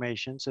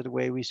transformation. So the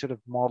way we sort of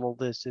model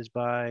this is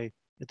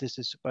this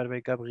is, by the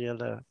way,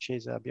 Gabriele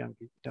Chiesa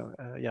Bianchi,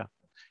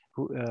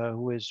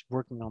 who is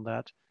working on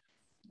that.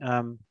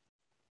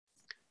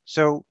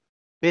 So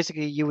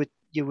basically, you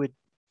would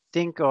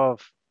think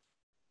of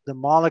the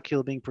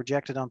molecule being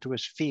projected onto a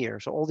sphere.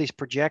 So all these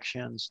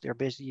projections, they're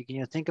basically, you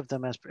can think of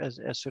them as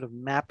sort of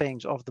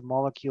mappings of the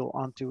molecule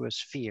onto a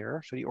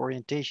sphere. So the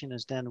orientation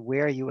is then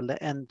where you will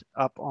end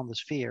up on the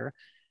sphere.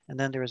 And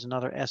then there is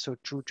another SO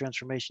true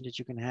transformation that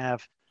you can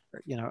have,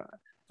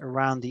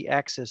 around the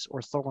axis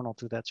orthogonal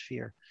to that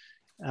sphere.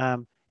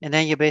 And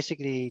then you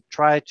basically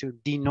try to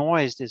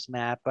denoise this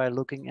map by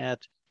looking at,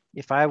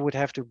 if I would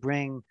have to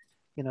bring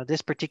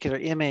this particular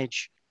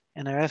image,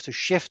 and I have to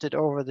shift it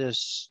over the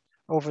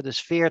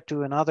sphere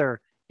to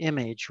another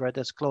image, right,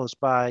 that's close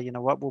by,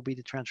 what will be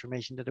the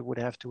transformation that it would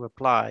have to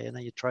apply, and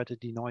then you try to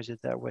denoise it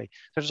that way.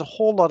 There's a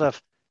whole lot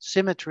of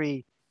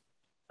symmetry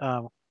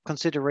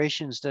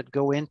considerations that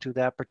go into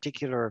that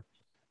particular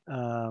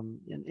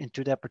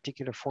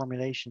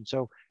formulation.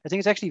 So I think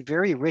it's actually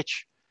very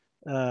rich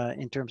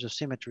in terms of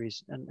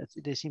symmetries, and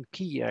they seem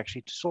key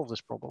actually to solve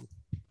this problem.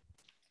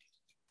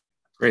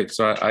 Great.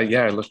 So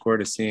I look forward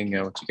to seeing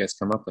what you guys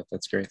come up with.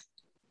 That's great.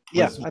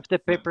 Yeah, if the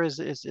paper is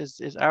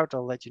out,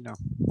 I'll let you know.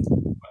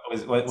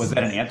 Was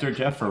that an answer,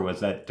 Jeff, or was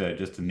that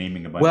just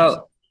naming a bunch?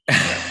 Well,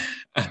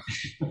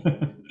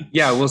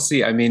 yeah, we'll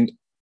see. I mean,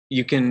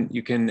 you can.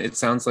 It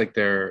sounds like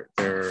they're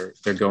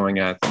going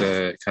at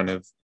the kind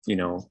of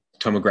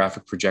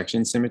tomographic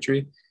projection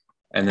symmetry,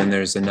 and then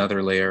there's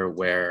another layer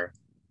where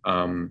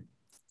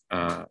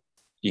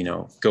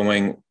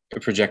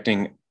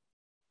projecting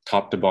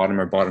top to bottom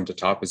or bottom to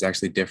top is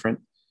actually different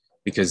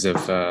because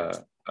of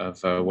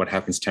what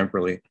happens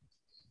temporally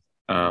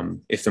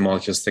if the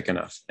molecule is thick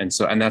enough, and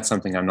that's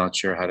something I'm not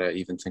sure how to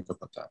even think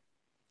about that.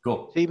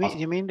 Cool. So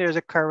you mean there's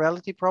a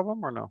chirality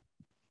problem or no?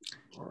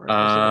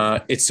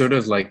 It's sort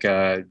of like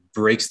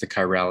breaks the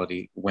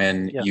chirality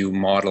when you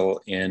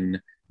model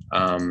in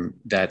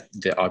that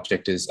the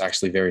object is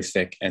actually very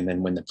thick, and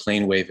then when the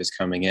plane wave is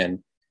coming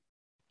in,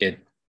 it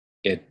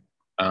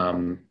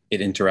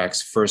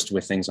interacts first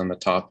with things on the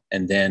top,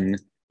 and then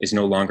is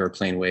no longer a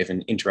plane wave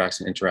and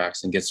interacts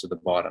and gets to the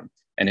bottom.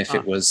 And if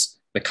it was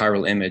the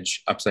chiral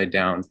image upside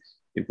down,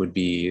 it would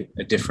be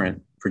a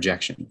different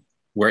projection.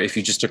 Where if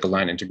you just took a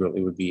line integral,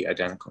 it would be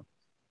identical.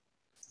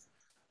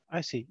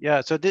 I see. Yeah.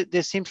 So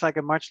this seems like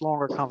a much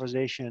longer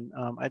conversation.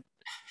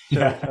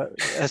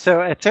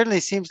 So it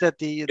certainly seems that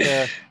the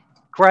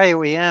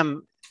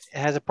cryo-EM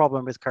has a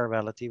problem with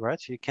chirality,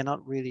 right? So you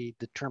cannot really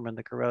determine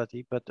the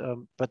chirality, but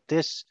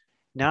this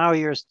now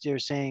you're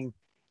saying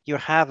you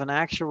have an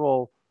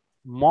actual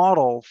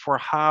model for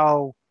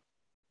how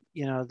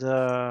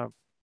the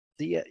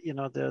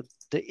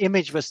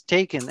image was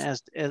taken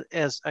as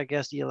I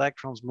guess the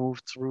electrons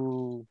moved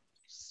through.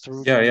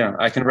 Yeah.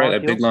 I can write a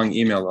big long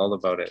email all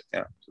about it.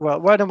 Yeah. Well,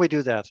 why don't we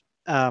do that?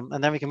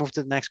 And then we can move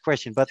to the next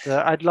question. But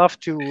I'd love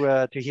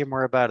to hear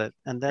more about it,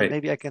 and then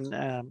maybe I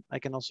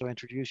can also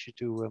introduce you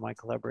to my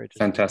collaborators.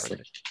 Fantastic.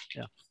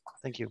 Yeah.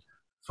 Thank you.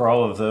 For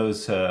all of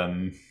those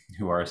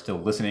who are still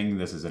listening,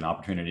 this is an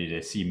opportunity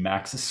to see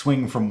Max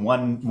swing from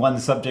one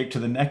subject to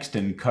the next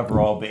and cover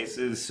all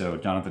bases. So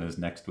Jonathan is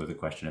next with a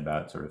question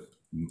about sort of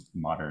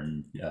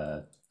modern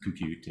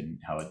compute and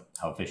how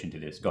efficient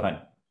it is. Go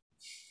ahead.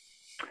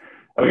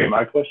 Okay,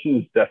 my question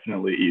is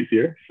definitely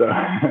easier, so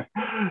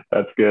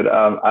that's good.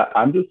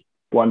 I'm just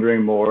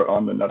wondering more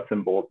on the nuts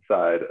and bolts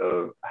side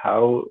of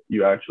how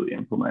you actually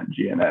implement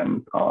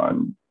GNNs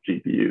on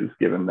GPUs,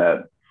 given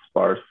that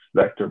sparse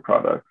vector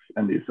products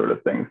and these sort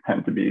of things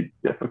tend to be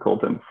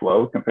difficult and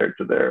slow compared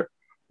to their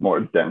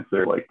more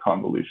denser, like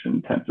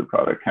convolution tensor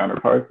product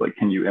counterparts. Like,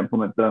 can you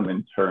implement them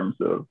in terms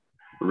of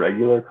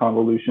regular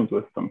convolutions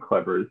with some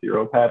clever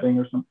zero padding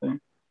or something?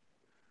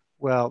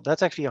 Well,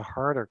 that's actually a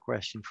harder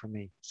question for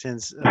me,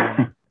 since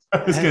I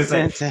was going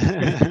to say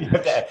you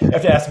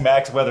have to ask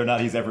Max whether or not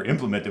he's ever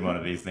implemented one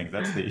of these things.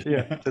 That's the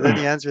So then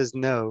the answer is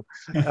no.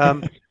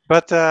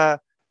 But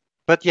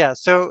yeah.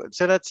 So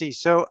let's see.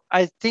 So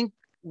I think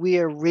we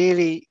are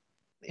really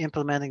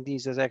implementing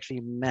these as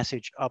actually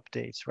message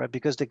updates, right?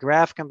 Because the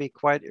graph can be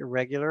quite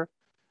irregular.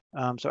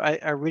 So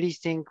I really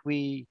think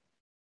I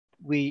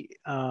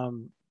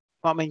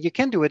mean, you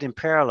can do it in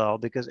parallel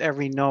because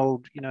every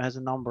node, has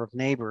a number of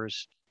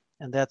neighbors,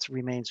 and that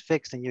remains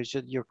fixed, and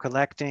you're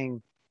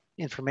collecting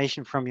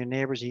information from your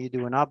neighbors and you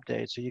do an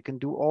update. So you can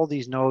do all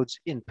these nodes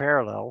in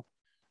parallel.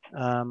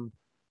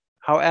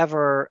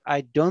 However,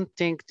 I don't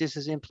think this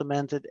is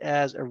implemented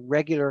as a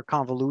regular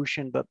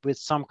convolution, but with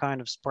some kind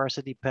of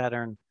sparsity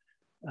pattern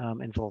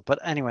involved. But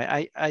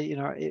anyway,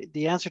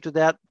 the answer to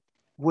that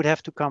would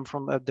have to come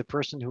from the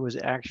person who is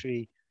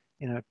actually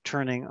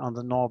turning on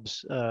the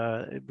knobs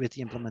with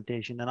the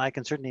implementation. And I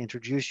can certainly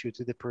introduce you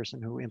to the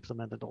person who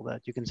implemented all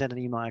that. You can send an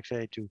email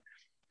actually to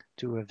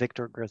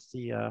Victor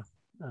Garcia.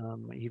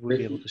 He would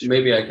be able to.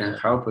 Maybe I can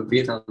help a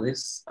bit on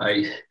this.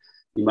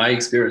 In my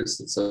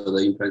experience, so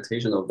the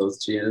implementation of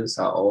those GNNs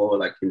are all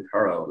like in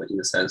parallel, in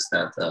the sense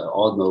that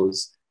all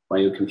nodes,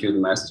 when you compute the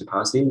message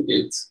passing,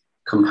 it's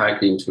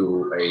compact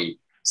into a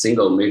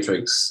single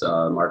matrix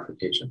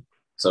multiplication.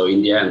 So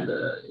in the end,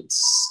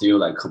 it's still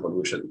like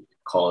convolution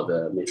called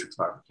matrix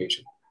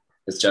multiplication.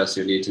 It's just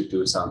you need to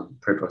do some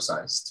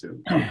pre-process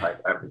to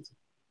compact everything.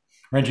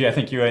 Renji, I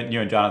think you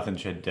and Jonathan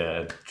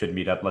should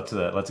meet up. Let's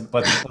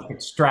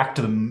extract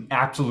to the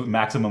absolute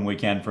maximum we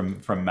can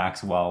from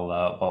Max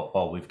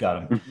while we've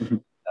got him.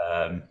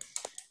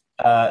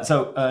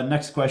 So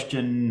next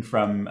question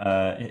from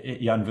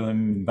Jan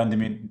Willem van de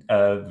Mint,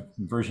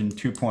 version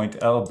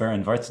 2.0,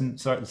 Baron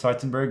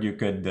Schwarzenberg.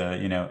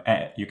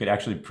 You could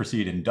actually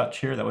proceed in Dutch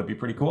here. That would be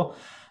pretty cool.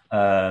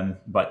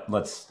 But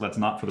let's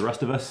not for the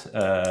rest of us.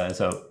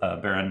 So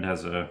Baron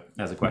has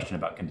a question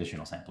about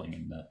conditional sampling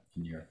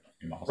in your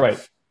models.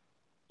 Right.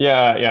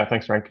 Yeah.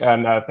 Thanks, Frank,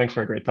 and thanks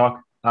for a great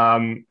talk.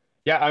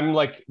 Yeah, I'm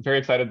like very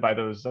excited by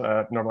those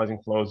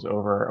normalizing flows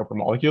over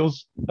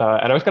molecules, and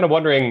I was kind of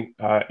wondering,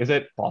 is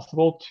it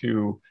possible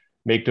to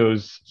make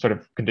those sort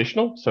of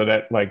conditional so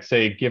that, like,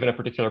 say, given a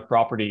particular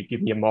property,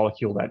 give me a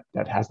molecule that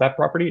has that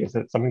property? Is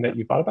it something that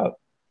you thought about?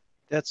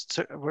 That's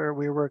where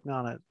we're working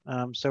on it.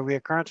 So we are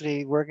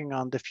currently working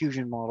on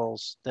diffusion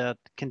models that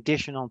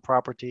condition on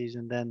properties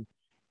and then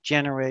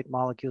generate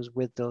molecules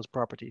with those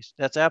properties.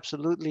 That's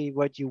absolutely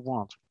what you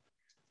want,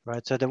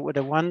 right? So the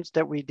ones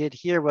that we did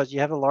here was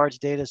you have a large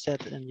data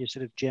set and you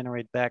sort of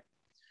generate back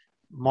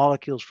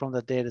molecules from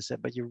the data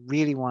set, but you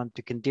really want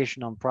to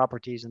condition on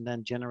properties and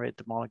then generate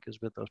the molecules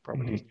with those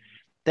properties.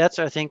 That's,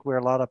 I think, where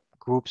a lot of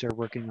groups are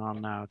working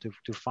on now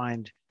to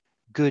find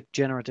good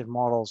generative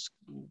models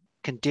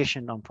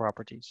conditioned on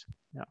properties.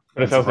 Yeah.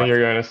 But it sounds like you're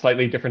going in a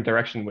slightly different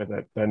direction with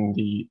it than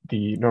the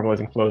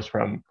normalizing flows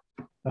from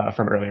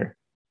earlier.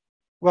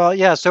 Well,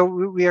 yeah. So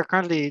we are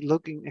currently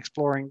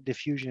exploring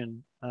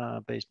diffusion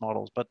based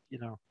models, but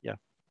yeah,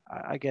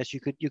 I guess you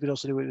could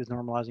also do it with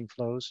normalizing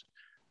flows.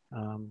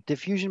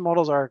 Diffusion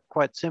models are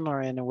quite similar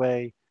in a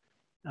way,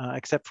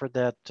 except for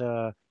that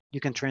you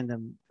can train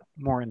them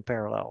more in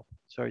parallel.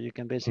 So you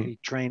can basically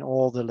train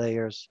all the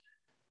layers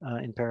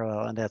in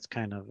parallel, and that's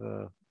kind of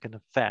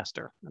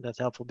faster. And that's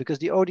helpful because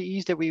the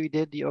ODEs that we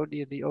did, the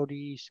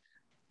ODEs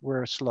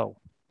were slow.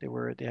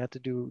 They had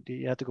to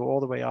go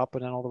all the way up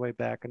and then all the way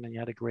back, and then you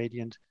had a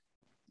gradient.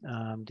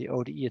 The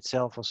ODE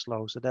itself was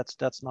slow, so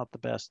that's not the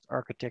best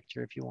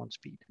architecture if you want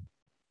speed.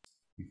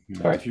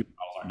 All right. Diffusion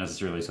models aren't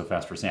necessarily so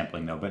fast for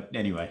sampling, though. But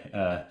anyway,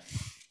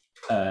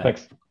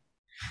 thanks.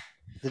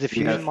 The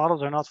diffusion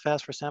models are not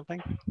fast for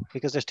sampling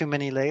because there's too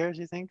many layers,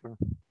 you think? Or?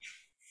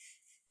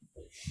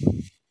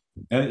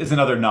 It's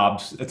another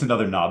knobs. It's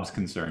another knobs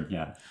concern.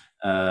 Yeah.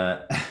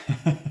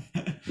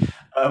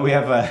 We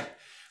have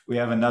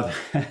another.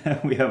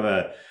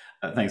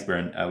 Thanks,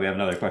 Baron. We have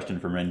another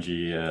question from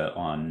Renji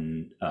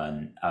on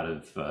out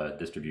of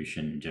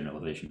distribution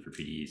generalization for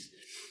PDEs.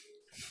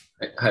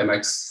 Hi,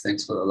 Max.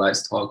 Thanks for the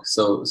last talk.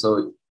 So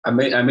I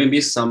may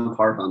miss some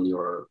part on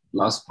your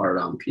last part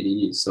on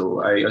PDEs.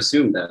 So I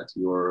assume that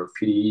your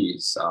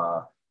PDEs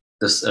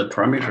the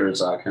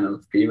parameters are kind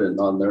of given,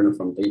 not learned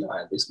from data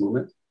at this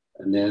moment,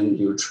 and then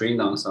you train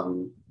on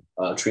some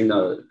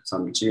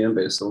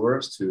GM-based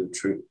solvers to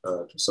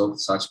solve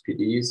such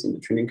PDEs in the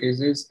training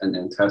cases, and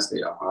then test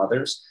it on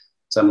others.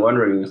 So I'm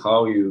wondering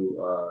how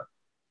you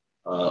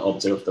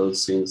observe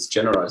those things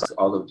generalized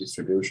out of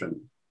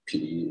distribution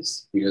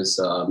PDEs, because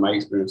my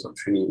experience of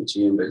training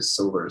GM-based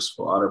solvers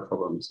for other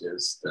problems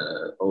is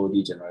the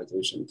OD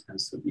generalization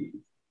tends to be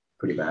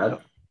pretty bad.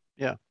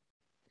 Yeah.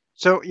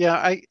 So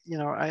yeah,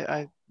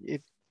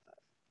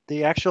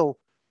 the actual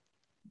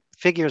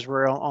figures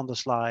were on the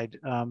slide,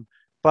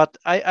 but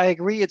I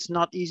agree it's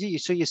not easy.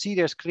 So you see,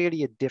 there's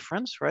clearly a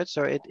difference, right?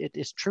 So it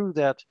is true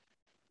that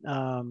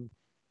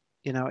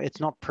it's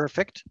not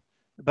perfect,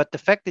 but the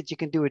fact that you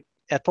can do it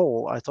at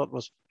all, I thought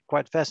was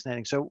quite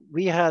fascinating. So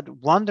we had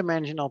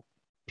one-dimensional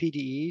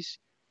PDEs.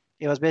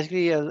 It was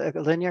basically a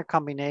linear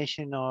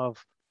combination of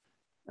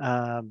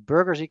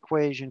Burger's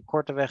equation,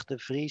 Korteweg de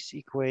Vries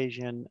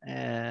equation,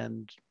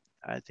 and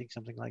I think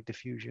something like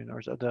diffusion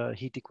or the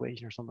heat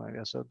equation or something like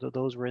that. So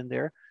those were in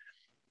there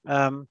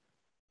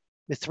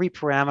with 3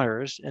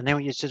 parameters, and then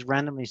we just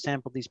randomly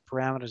sample these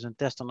parameters and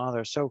test on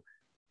others. So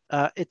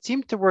it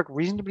seemed to work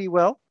reasonably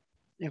well.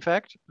 In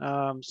fact,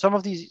 some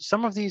of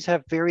these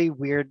have very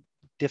weird,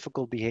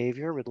 difficult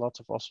behavior with lots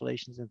of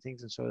oscillations and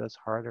things, and so that's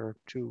harder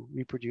to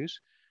reproduce.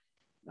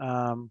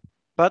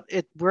 But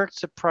it worked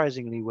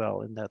surprisingly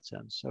well in that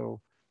sense.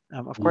 So,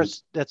 of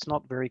course, that's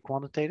not very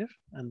quantitative,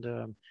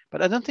 and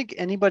but I don't think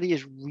anybody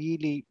is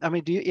really. I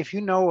mean, if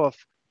you know of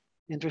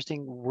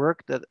interesting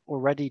work that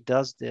already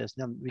does this,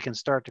 then we can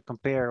start to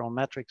compare on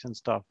metrics and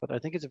stuff. But I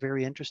think it's a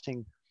very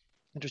interesting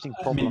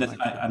problem.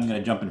 I'm going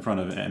to jump in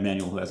front of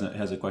Emmanuel, who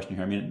has a question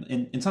here. I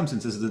mean, in some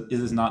sense, is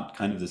this not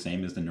kind of the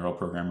same as the neural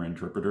programmer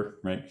interpreter,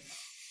 right?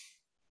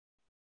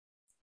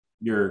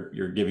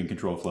 You're giving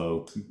control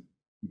flow.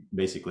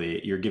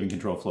 Basically, you're giving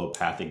control flow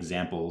path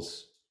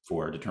examples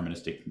for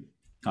deterministic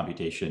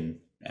computation,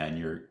 and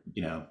you're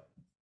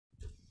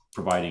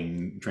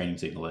providing training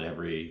signal at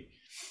every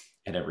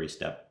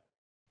step.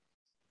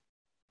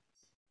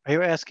 Are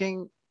you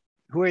asking?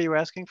 Who are you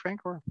asking,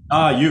 Frank? Or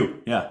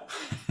you? Yeah.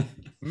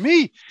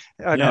 Me?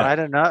 Oh, yeah. No, I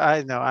don't know.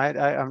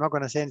 I'm not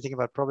going to say anything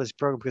about probabilistic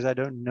programming because I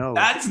don't know.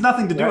 That's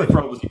nothing to do with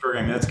probabilistic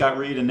programming. That's Scott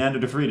Reed and Nando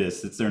de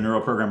Vries. It's their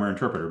neural programmer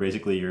interpreter.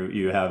 Basically,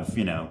 you have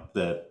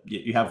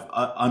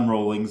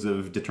unrollings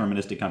of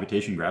deterministic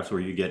computation graphs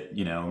where you get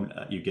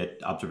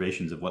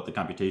observations of what the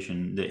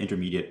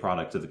intermediate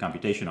products of the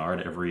computation are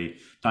at every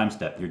time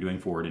step. You're doing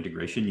forward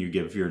integration. You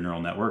give your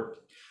neural network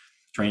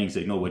training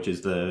signal, which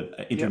is the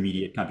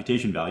intermediate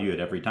computation value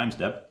at every time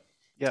step.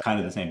 It's kind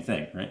of the same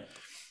thing, right?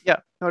 Yeah,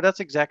 no,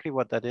 that's exactly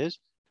what that is.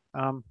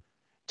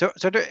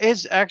 So there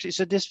is actually,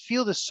 so this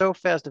field is so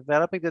fast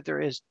developing that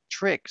there is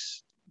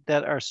tricks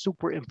that are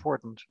super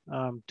important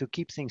to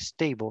keep things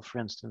stable, for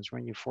instance,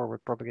 when you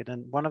forward propagate.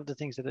 And one of the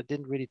things that I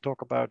didn't really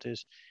talk about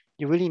is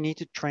you really need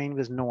to train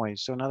with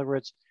noise. So in other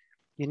words,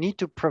 you need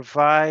to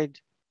provide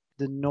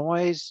the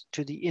noise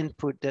to the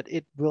input that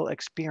it will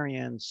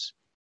experience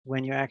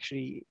when you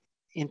actually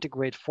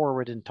integrate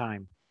forward in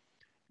time.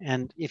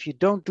 And if you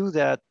don't do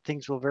that,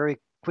 things will very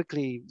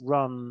quickly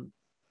run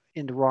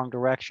in the wrong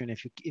direction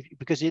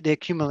because they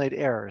accumulate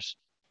errors.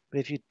 But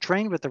if you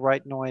train with the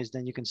right noise,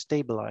 then you can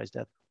stabilize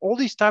that. All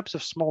these types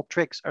of small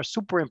tricks are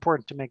super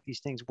important to make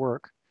these things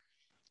work.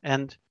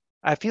 And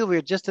I feel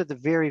we're just at the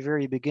very,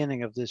 very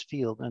beginning of this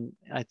field. And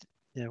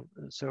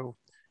so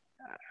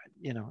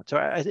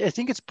I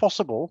think it's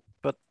possible,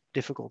 but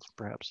difficult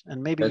perhaps.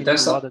 And maybe you need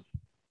a lot of,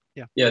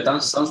 Yeah,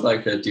 that sounds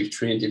like a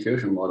training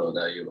diffusion model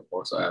that you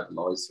also add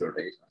noise to your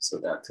data so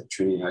that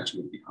training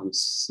actually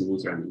becomes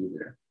smoother and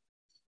easier.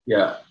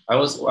 Yeah, I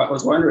was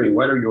wondering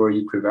whether your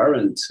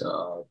equivalent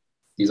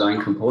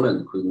design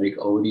component could make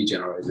OD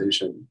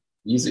generalization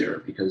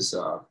easier because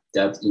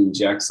that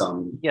injects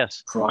some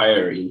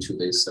prior into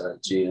this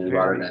GN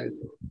rather than.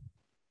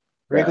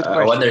 Very good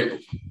question.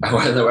 I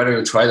wonder whether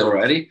you tried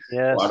already.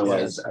 Yes. Or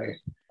otherwise,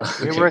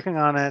 We're working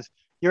on it.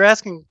 You're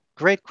asking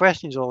great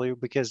questions, Olu,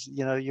 because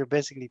you're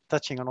basically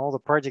touching on all the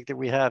project that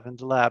we have in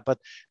the lab. But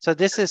so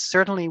this is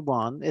certainly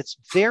one. It's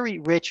very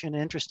rich and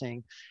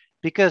interesting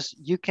because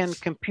you can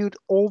compute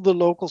all the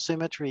local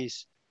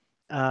symmetries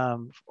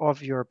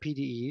of your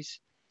PDEs,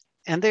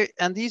 and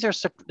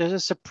there's a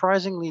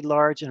surprisingly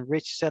large and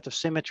rich set of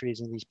symmetries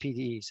in these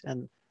PDEs,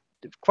 and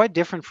quite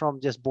different from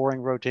just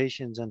boring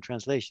rotations and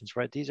translations,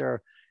 right? These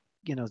are,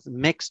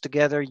 mixed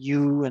together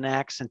U and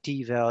X and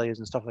T values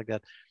and stuff like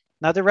that.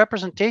 Now, the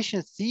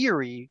representation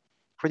theory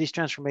for these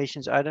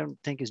transformations, I don't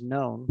think is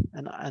known,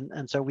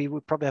 and so we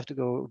would probably have to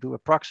go do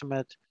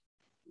approximate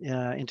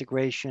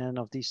integration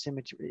of these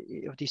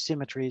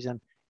symmetries, and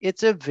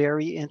it's a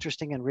very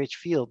interesting and rich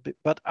field.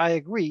 But I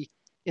agree,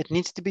 it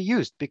needs to be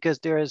used because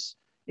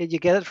you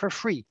get it for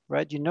free,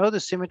 right? You know the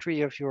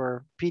symmetry of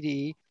your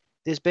PDE.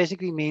 This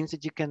basically means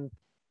that you can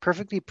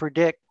perfectly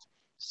predict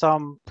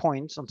some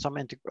points on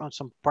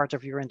some parts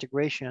of your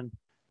integration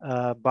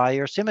by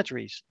your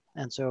symmetries,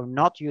 and so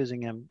not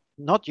using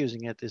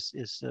it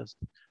is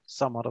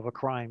somewhat of a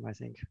crime, I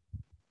think.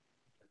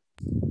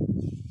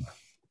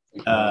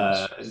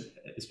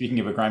 Speaking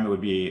of a crime, it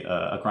would be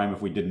a crime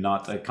if we did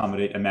not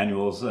accommodate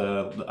Emmanuel's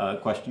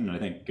question. I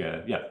think,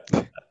 yeah.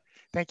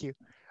 Thank you.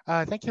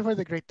 Thank you for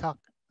the great talk.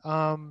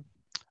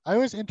 I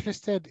was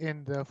interested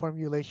in the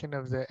formulation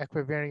of the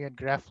equivariant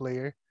graph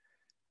layer,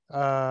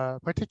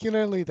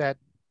 particularly that.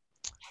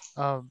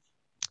 So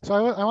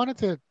I wanted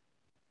to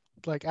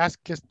ask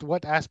just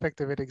what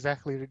aspect of it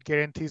exactly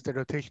guarantees the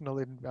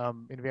rotational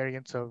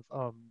invariance of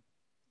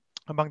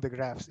among the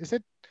graphs. Is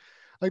it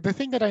the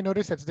thing that I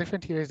noticed that's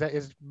different here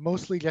is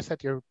mostly just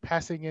that you're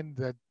passing in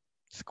the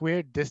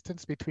squared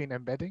distance between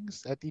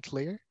embeddings at each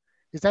layer?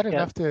 Is that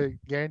enough to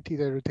guarantee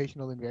the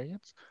rotational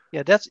invariance?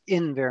 Yeah, that's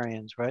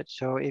invariance, right?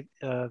 So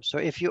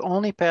if you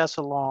only pass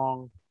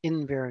along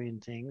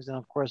invariant things, then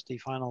of course the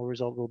final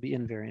result will be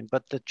invariant.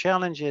 But the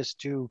challenge is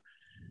to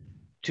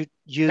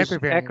use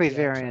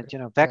equivariant,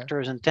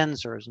 vectors and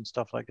tensors and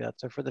stuff like that.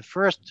 So for the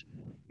first,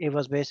 it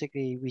was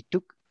basically we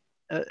took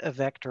a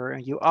vector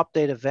and you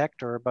update a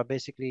vector by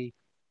basically,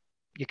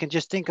 you can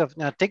just think of,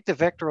 now take the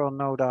vector on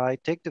node I,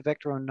 take the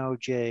vector on node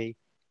J,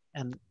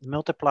 and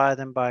multiply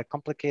them by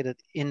complicated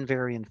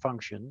invariant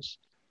functions.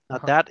 Now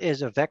that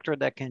is a vector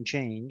that can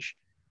change,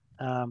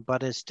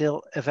 but is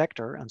still a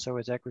vector, and so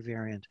it's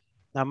equivariant.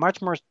 Now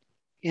much more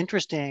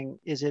interesting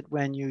is it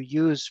when you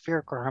use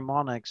spherical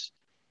harmonics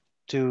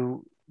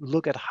to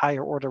look at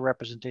higher order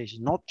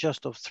representations, not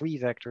just of 3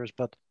 vectors,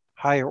 but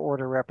higher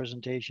order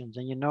representations.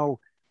 And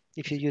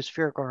if you use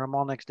spherical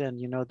harmonics, then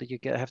you know that you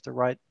have the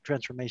right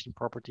transformation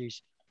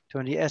properties. So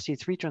in the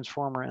SC3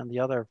 transformer and the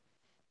other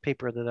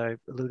paper that I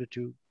alluded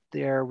to,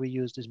 there we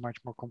use this much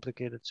more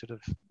complicated sort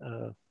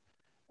of,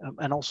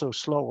 and also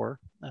slower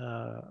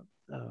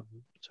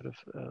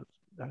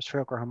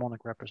spherical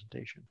harmonic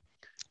representation.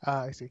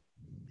 I see.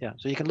 Yeah,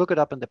 so you can look it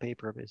up in the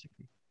paper,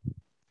 basically,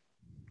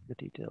 the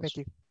details. Thank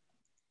you.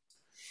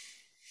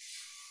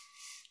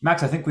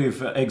 Max, I think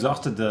we've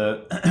exhausted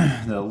the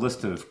the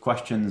list of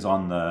questions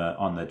on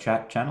the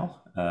chat channel.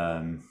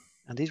 And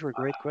these were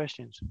great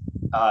questions.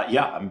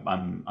 Yeah,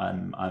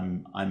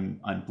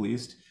 I'm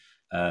pleased.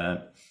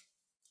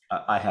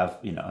 I have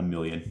a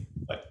million,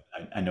 but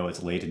I know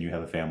it's late and you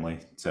have a family.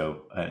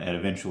 So and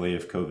eventually,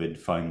 if COVID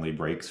finally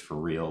breaks for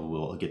real,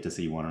 we'll get to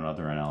see one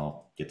another, and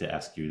I'll get to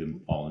ask you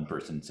them all in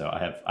person. So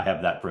I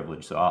have that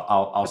privilege. So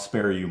I'll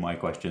spare you my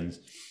questions.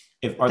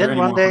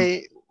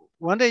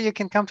 One day you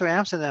can come to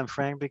Amsterdam,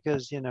 Frank,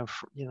 because Jan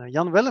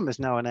Willem is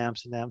now in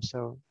Amsterdam.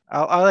 So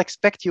I'll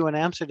expect you in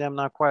Amsterdam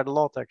now quite a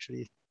lot,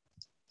 actually.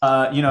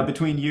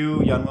 Between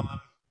you, Jan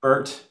Willem,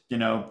 Bert,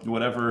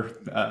 whatever,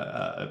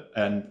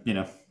 and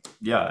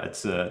yeah,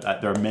 it's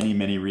there are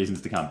many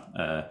reasons to come,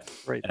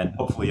 Great. and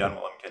hopefully Jan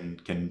Willem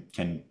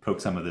can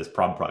poke some of this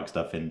prog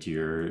stuff into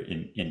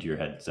your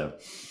head. So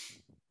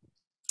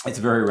it's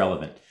very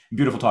relevant.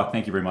 Beautiful talk.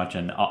 Thank you very much.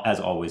 And as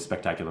always,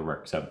 spectacular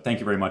work. So thank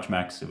you very much,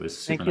 Max. It was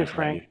super Thank you, nice to have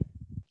Frank.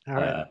 you.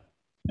 All right.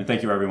 And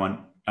thank you,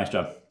 everyone. Nice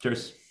job.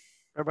 Cheers.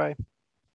 Bye-bye.